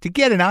 To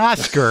get an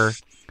Oscar,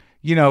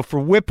 for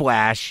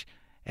Whiplash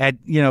at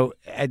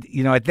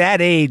that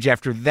age,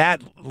 after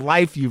that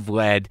life you've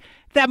led,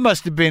 that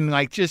must have been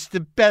just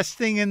the best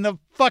thing in the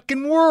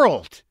fucking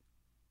world.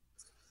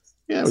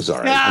 Yeah, it was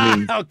all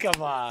right. Oh,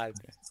 come on.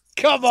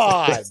 Come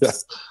on.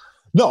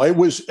 No, it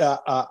was,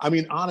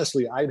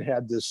 honestly, I'd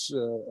had this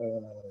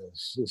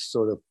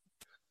sort of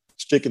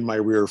stick in my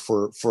rear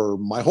for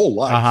my whole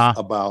life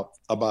about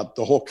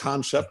the whole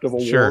concept of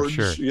awards,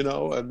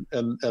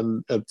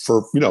 and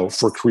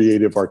for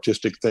creative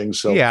artistic things.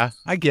 So yeah,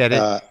 I get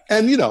it.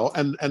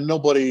 And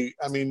nobody,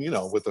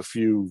 with a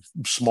few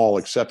small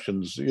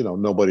exceptions,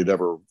 nobody'd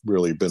ever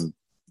really been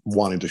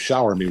wanting to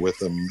shower me with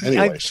them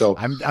anyway.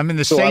 I'm in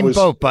the same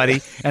boat,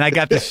 buddy, and I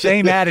got the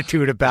same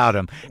attitude about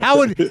them. How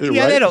would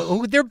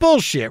right? They're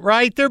bullshit,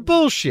 right? They're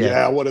bullshit.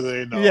 Yeah, what do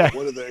they know? Yeah.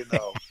 What do they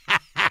know?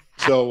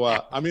 So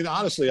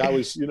honestly, I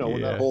was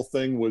when that whole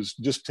thing was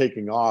just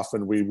taking off,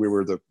 and we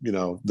were the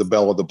the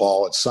belle of the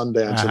ball at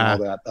Sundance and all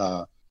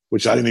that,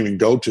 which I didn't even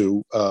go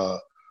to.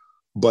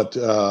 But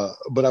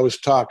I was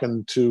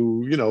talking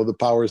to the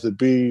powers that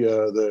be,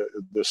 the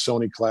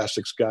Sony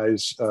Classics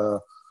guys,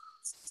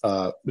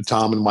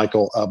 Tom and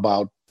Michael,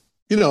 about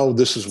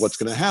this is what's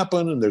going to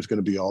happen, and there's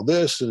going to be all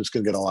this, and it's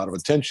going to get a lot of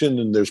attention,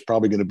 and there's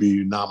probably going to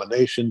be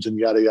nominations and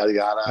yada yada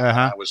yada. And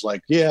I was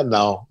like,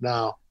 no,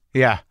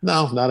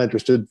 not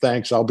interested.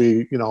 Thanks. I'll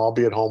be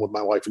at home with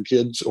my wife and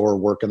kids, or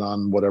working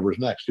on whatever's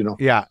next.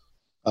 Yeah.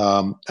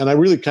 And I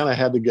really kind of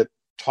had to get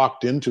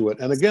talked into it.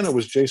 And again, it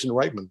was Jason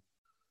Reitman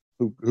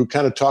who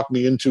kind of talked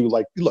me into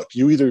look,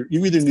 you either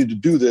need to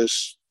do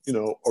this,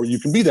 or you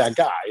can be that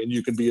guy, and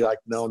you can be like,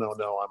 no, I'm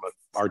an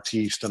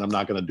artiste and I'm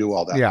not going to do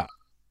all that. Yeah.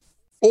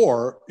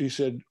 Or he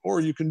said, or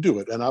you can do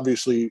it. And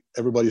obviously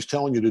everybody's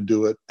telling you to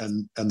do it.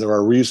 And there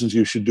are reasons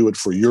you should do it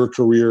for your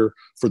career,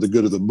 for the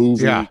good of the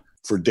movie,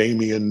 for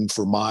Damien,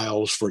 for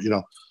Miles,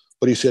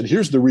 but he said,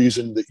 here's the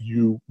reason that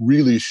you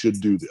really should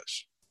do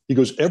this. He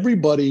goes,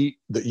 everybody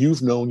that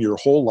you've known your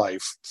whole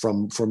life,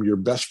 from your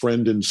best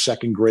friend in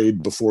second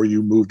grade before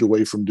you moved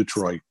away from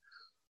Detroit,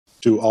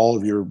 to all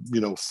of your,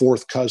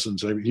 fourth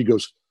cousins. He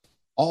goes,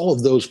 all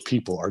of those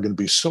people are going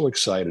to be so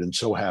excited and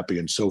so happy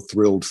and so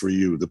thrilled for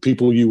you. The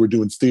people you were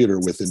doing theater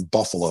with in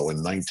Buffalo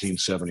in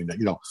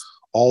 1979,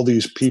 all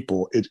these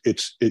people,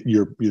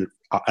 you're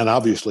and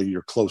obviously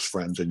your close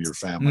friends and your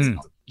family,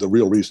 the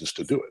real reasons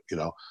to do it,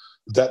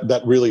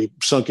 that really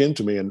sunk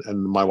into me. And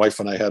my wife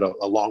and I had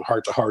a long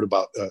heart to heart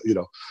about,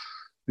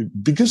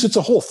 because it's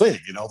a whole thing,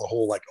 the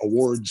whole like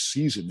awards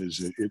season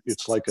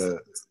it's like a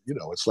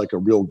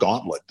real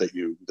gauntlet that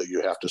you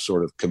have to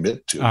sort of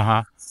commit to.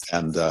 Uh-huh.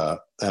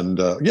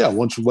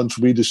 Once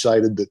we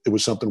decided that it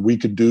was something we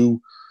could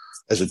do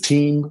as a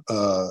team,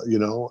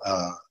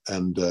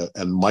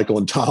 and Michael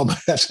and Tom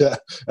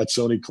at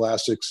Sony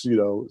Classics,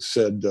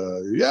 said,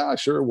 yeah,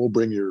 sure, we'll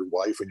bring your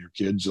wife and your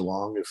kids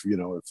along if you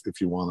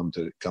want them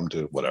to come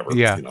to whatever,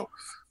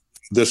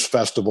 this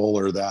festival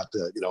or that,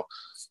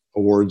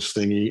 awards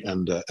thingy.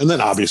 And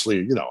then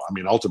obviously,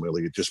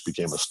 ultimately it just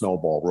became a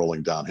snowball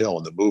rolling downhill,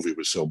 and the movie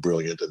was so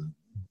brilliant. And,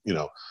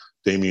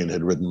 Damien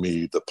had written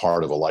me the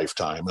part of a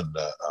lifetime, and,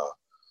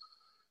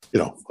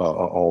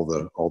 all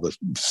the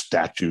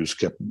statues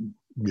kept,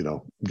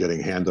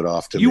 getting handed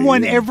off to me. You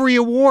won every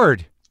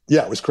award.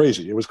 Yeah, it was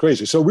crazy.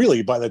 So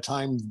really, by the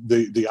time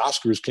the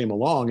Oscars came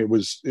along, it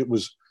was,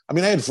 I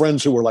had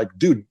friends who were like,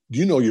 dude, do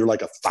you know you're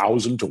like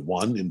 1,000 to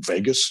 1 in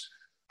Vegas?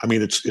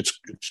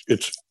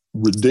 It's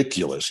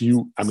ridiculous.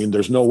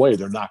 There's no way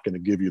they're not going to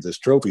give you this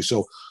trophy.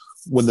 So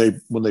when they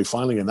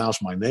finally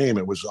announced my name,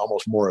 it was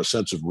almost more a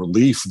sense of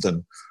relief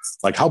than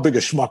like, how big a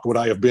schmuck would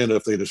I have been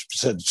if they'd have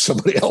said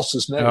somebody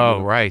else's name?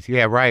 Oh, right.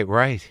 Yeah,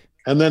 right.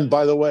 And then,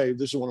 by the way,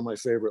 this is one of my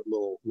favorite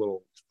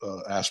little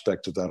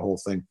aspects of that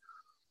whole thing,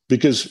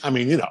 because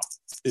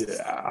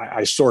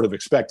I sort of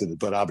expected it,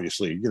 but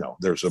obviously,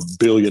 there's 1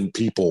 billion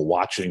people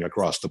watching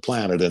across the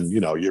planet, and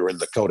you're in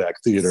the Kodak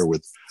Theater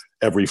with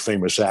every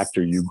famous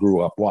actor you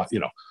grew up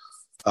watching.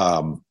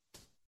 So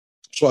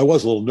I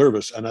was a little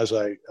nervous, and as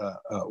I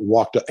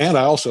walked up, and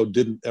I also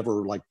didn't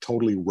ever like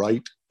totally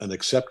write an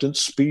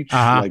acceptance speech.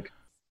 Uh-huh. Like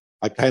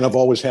I kind of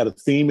always had a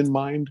theme in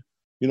mind.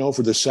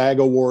 For the SAG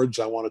Awards,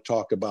 I want to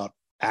talk about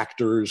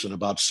actors and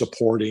about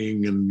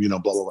supporting and, blah,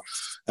 blah, blah.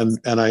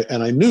 And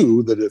I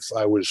knew that if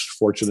I was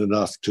fortunate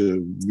enough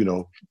to,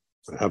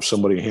 have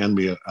somebody hand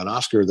me an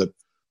Oscar, that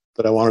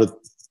I wanted to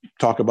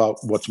talk about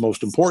what's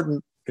most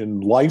important in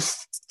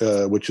life,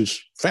 which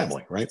is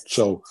family. Right.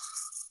 So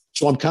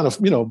I'm kind of,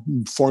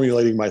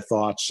 formulating my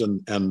thoughts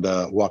and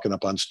walking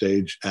up on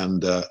stage,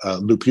 and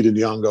Lupita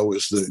Nyong'o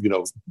is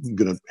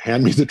going to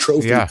hand me the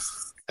trophy. Yeah.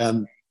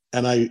 And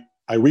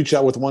I reach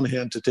out with one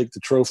hand to take the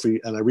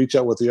trophy, and I reach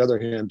out with the other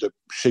hand to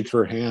shake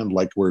her hand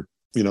like we're,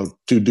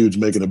 two dudes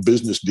making a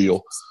business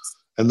deal.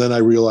 And then I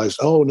realized,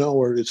 oh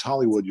no, it's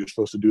Hollywood. You're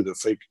supposed to do the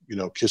fake,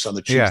 kiss on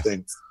the cheek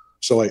thing.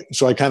 So I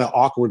kind of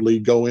awkwardly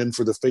go in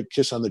for the fake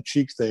kiss on the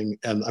cheek thing.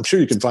 And I'm sure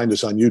you can find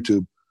this on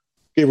YouTube.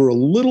 Gave her a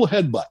little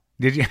headbutt.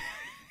 Did you?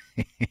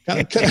 Kind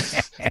of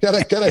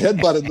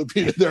headbutted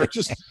Lupita there.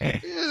 Just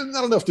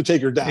not enough to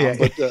take her down,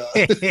 but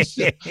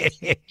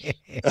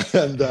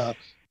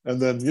and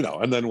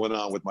then went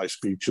on with my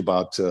speech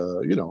about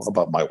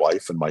about my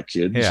wife and my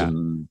kids,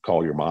 and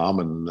call your mom,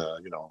 and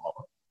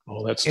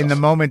all that stuff. In the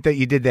moment that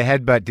you did the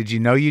headbutt, did you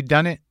know you'd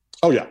done it?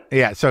 Oh yeah,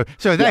 yeah. So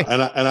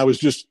I was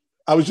just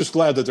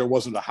glad that there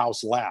wasn't a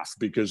house laugh,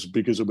 because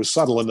it was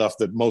subtle enough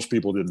that most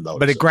people didn't notice.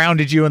 But it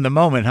grounded you in the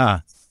moment, huh?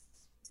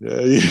 Yeah,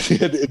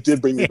 it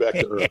did bring me back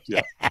to earth.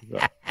 Yeah.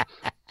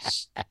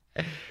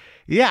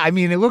 Yeah,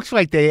 it looks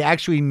like they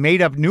actually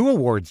made up new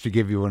awards to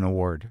give you an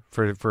award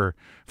for that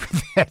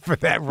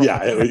role.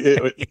 Yeah,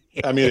 it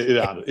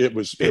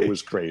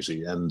was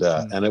crazy, and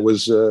it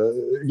was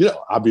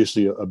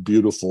obviously a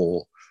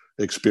beautiful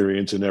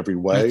experience in every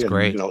way. That's and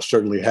great.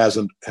 Certainly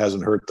hasn't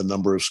hurt the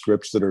number of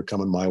scripts that are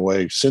coming my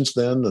way since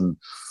then. And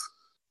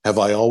have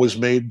I always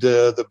made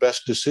the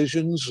best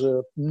decisions?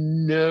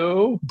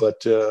 No,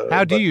 but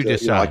how do you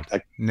decide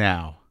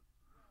now?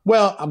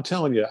 Well, I'm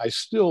telling you, I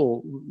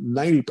still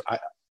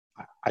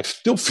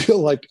feel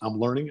like I'm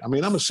learning. I'm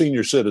a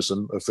senior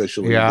citizen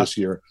officially this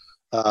year,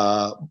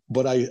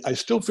 but I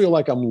still feel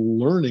like I'm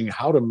learning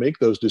how to make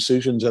those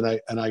decisions. And I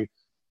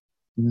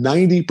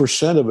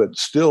 90% of it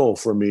still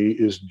for me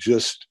is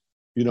just,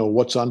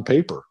 what's on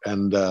paper.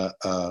 And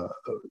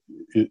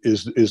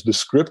is the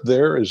script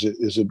there? Is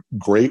it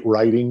great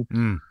writing?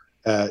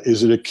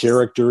 Is it a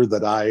character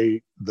that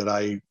I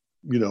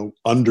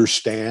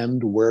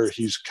understand where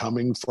he's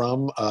coming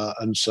from,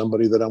 and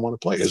somebody that I want to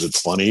play? Is it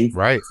funny?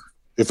 Right.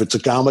 If it's a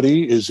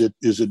comedy, is it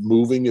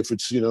moving? If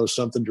it's,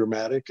 something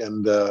dramatic,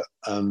 and that's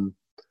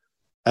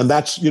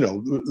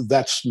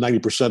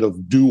 90%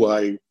 of, do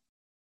I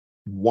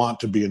want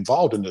to be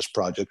involved in this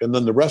project? And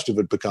then the rest of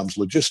it becomes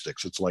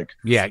logistics. It's like,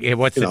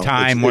 what's the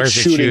time? Where's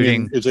it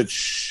shooting? Is it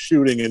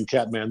shooting in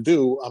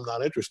Kathmandu? I'm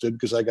not interested,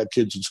 because I got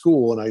kids in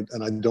school, and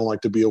I don't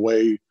like to be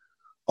away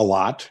a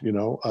lot, and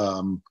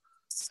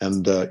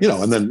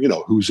then,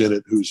 who's in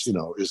it, who's,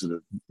 is it a,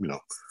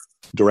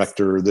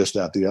 director, this,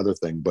 that, the other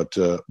thing. But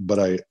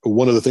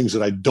one of the things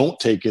that I don't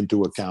take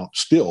into account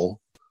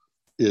still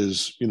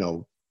is,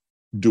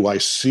 do I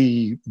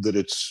see that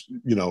it's,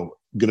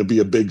 going to be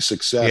a big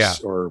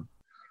success, or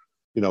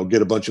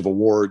get a bunch of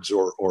awards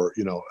or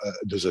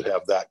does it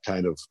have that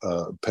kind of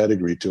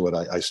pedigree to it?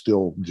 I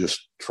still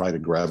just try to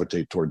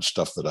gravitate towards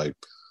stuff that I,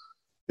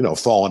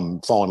 fall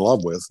in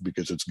love with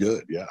because it's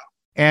good. Yeah.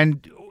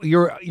 And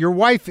your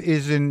wife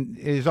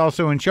is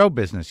also in show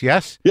business,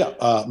 yes?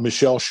 Yeah,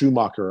 Michelle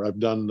Schumacher. I've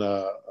done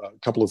a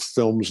couple of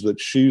films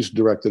that she's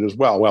directed as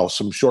well. Well,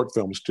 some short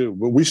films too.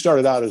 But we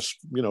started out as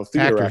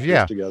theater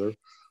actors together.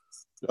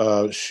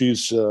 I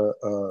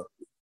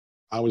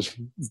was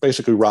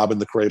basically robbing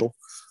the cradle.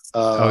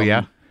 Oh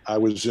yeah. I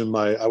was in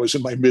my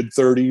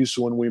mid-30s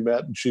when we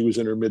met, and she was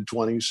in her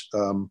mid-20s.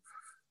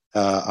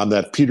 On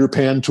that Peter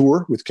Pan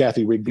tour with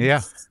Kathy Rigby.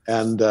 Yeah.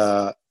 And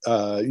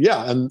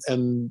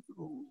and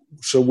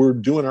so we're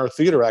doing our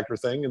theater actor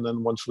thing, and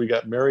then once we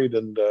got married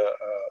and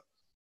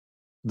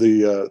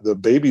the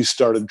babies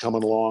started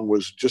coming along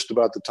was just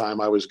about the time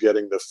I was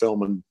getting the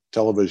film and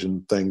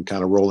television thing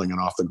kind of rolling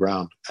and off the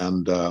ground.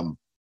 And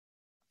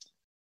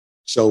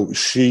so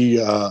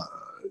she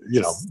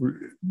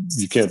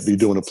you can't be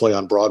doing a play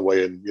on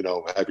Broadway and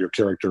have your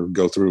character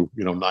go through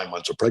 9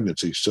 months of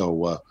pregnancy.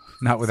 So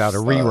not without a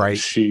rewrite.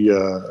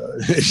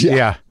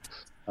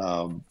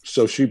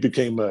 So she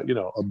became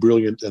a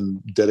brilliant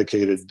and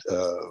dedicated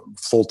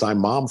full-time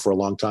mom for a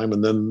long time,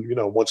 and then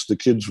once the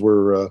kids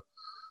were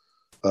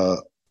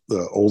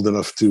old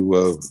enough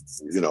to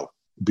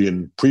be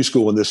in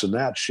preschool and this and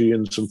that, she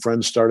and some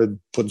friends started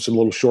putting some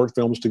little short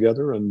films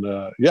together. And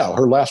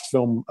her last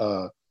film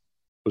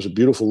was a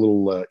beautiful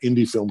little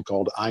indie film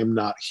called I'm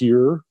Not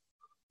Here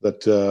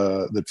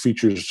that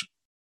features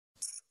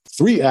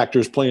 3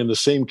 actors playing the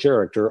same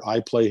character.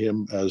 I play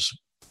him as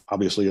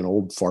obviously an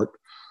old fart.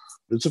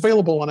 It's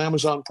available on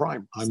Amazon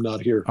Prime. I'm Not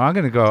Here. I'm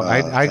going to go.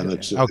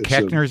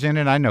 Keckner's in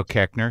it. I know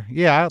Keckner.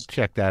 Yeah, I'll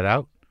check that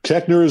out.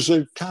 Keckner is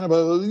a kind of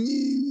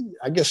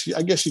I guess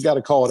you got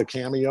to call it a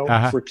cameo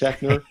for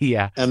Keckner.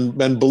 Yeah.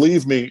 And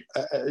believe me,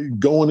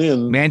 going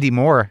in. Mandy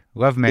Moore.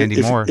 Love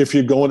Mandy Moore. If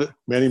you're going to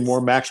Mandy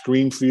Moore, Max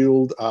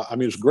Greenfield,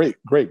 it's great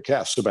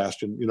cast,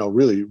 Sebastian,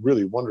 really,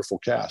 really wonderful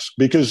cast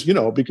because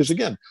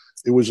again,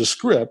 it was a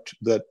script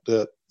that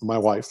my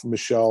wife,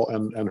 Michelle,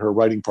 and her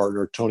writing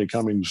partner, Tony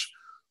Cummings,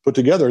 put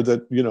together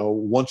that,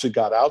 once it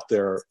got out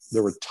there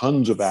were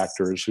tons of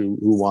actors who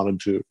wanted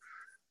to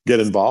get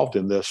involved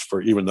in this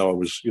even though it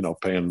was,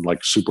 paying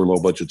like super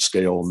low budget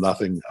scale,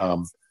 nothing.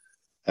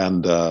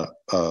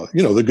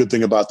 The good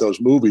thing about those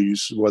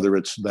movies, whether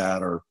it's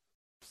that or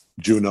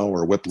Juno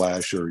or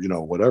Whiplash or,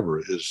 whatever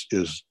is,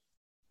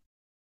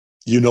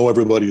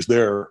 everybody's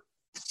there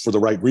for the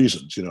right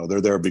reasons.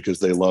 They're there because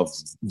they love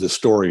the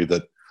story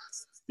that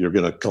you're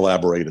going to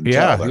collaborate and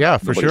tell. Yeah,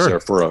 for Nobody's sure. There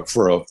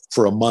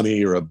for a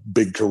money or a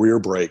big career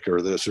break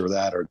or this or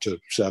that or to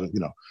set it.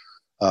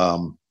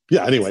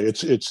 Anyway,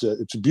 it's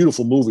a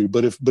beautiful movie.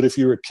 But if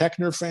you're a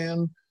Keckner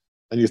fan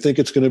and you think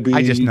it's going to be,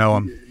 I just know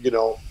him.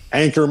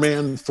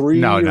 Anchorman 3.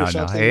 No. It's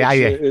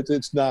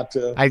not.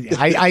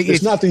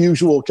 It's not the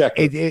usual Keckner.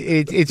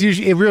 It's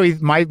usually it really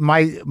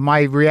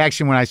my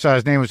reaction when I saw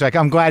his name was like,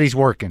 I'm glad he's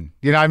working.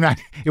 I'm not.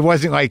 It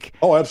wasn't like.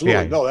 Oh,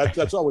 absolutely. Yeah. No,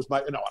 that's always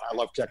my. And I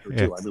love Keckner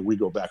too. I mean, we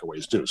go back a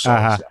ways too.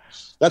 So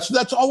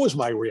that's always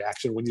my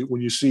reaction when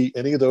you see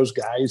any of those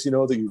guys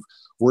that you've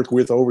worked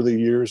with over the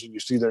years and you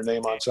see their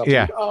name on something.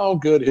 Yeah. Oh,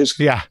 good. His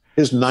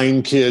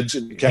 9 kids,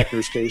 in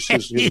Keckner's case,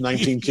 his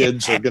 19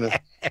 kids are gonna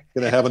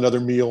have another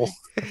meal.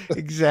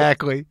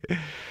 Exactly.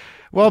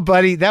 Well,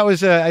 buddy, that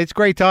was it's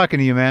great talking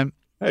to you, man.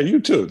 Hey, you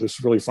too. This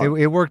is really fun.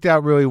 It worked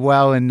out really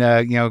well, and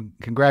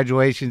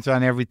congratulations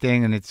on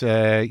everything. And it's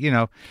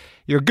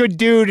you're a good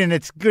dude, and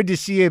it's good to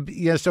see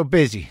you so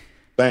busy.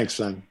 Thanks,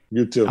 son.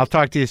 You too. I'll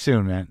talk to you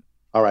soon, man.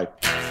 All right.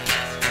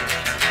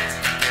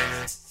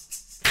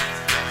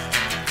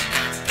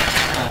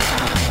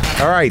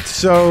 All right,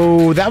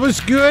 so that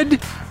was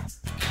good.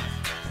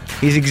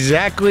 He's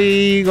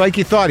exactly like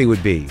you thought he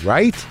would be,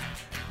 right?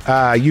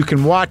 You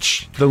can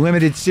watch the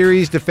limited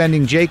series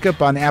Defending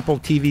Jacob on Apple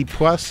TV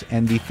Plus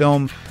and the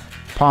film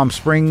Palm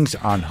Springs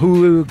on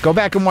Hulu. Go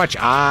back and watch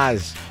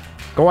Oz.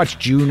 Go watch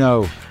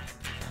Juno,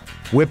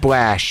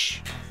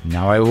 Whiplash.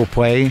 Now I will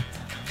play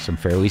some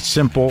fairly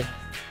simple,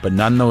 but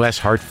nonetheless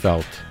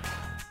heartfelt,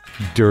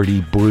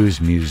 dirty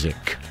blues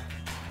music.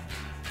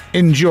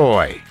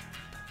 Enjoy.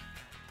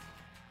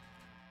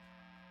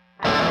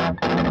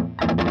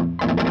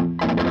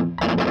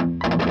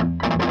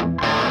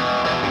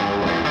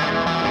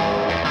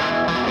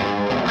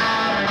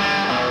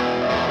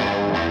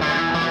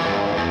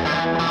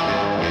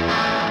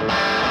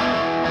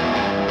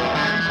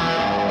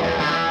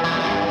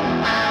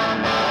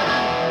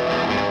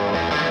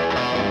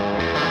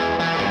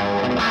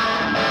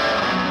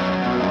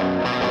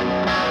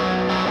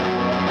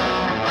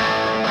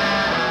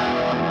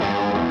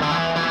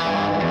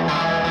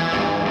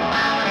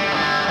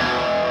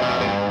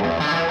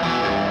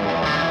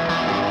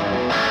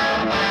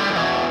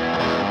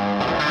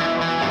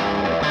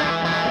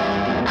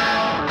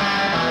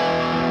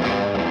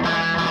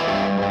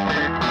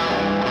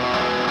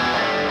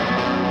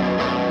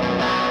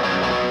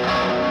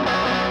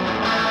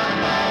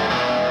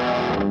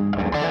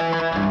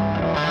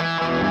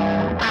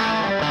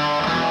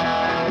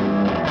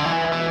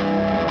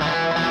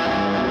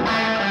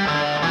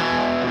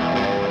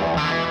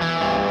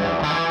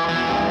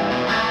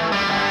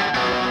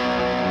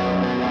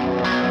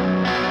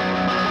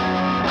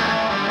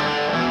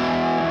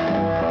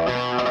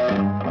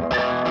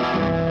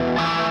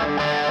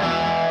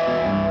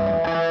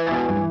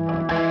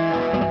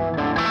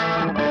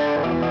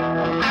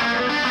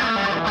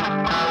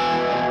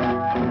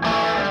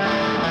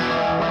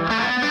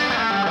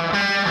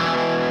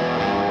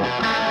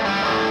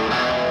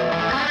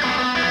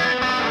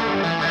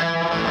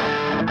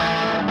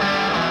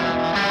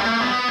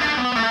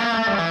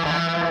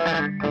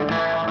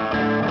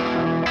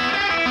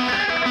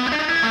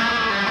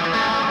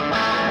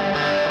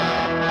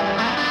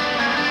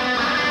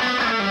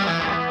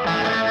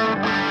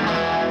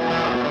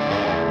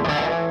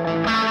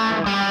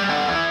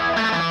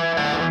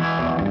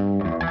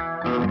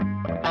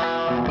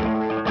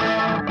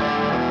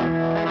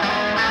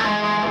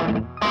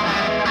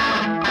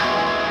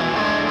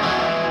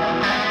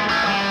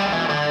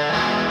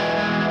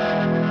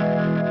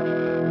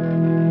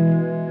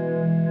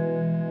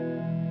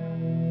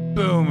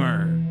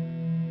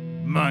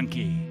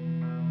 Monkey.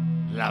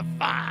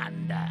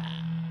 Lavanda.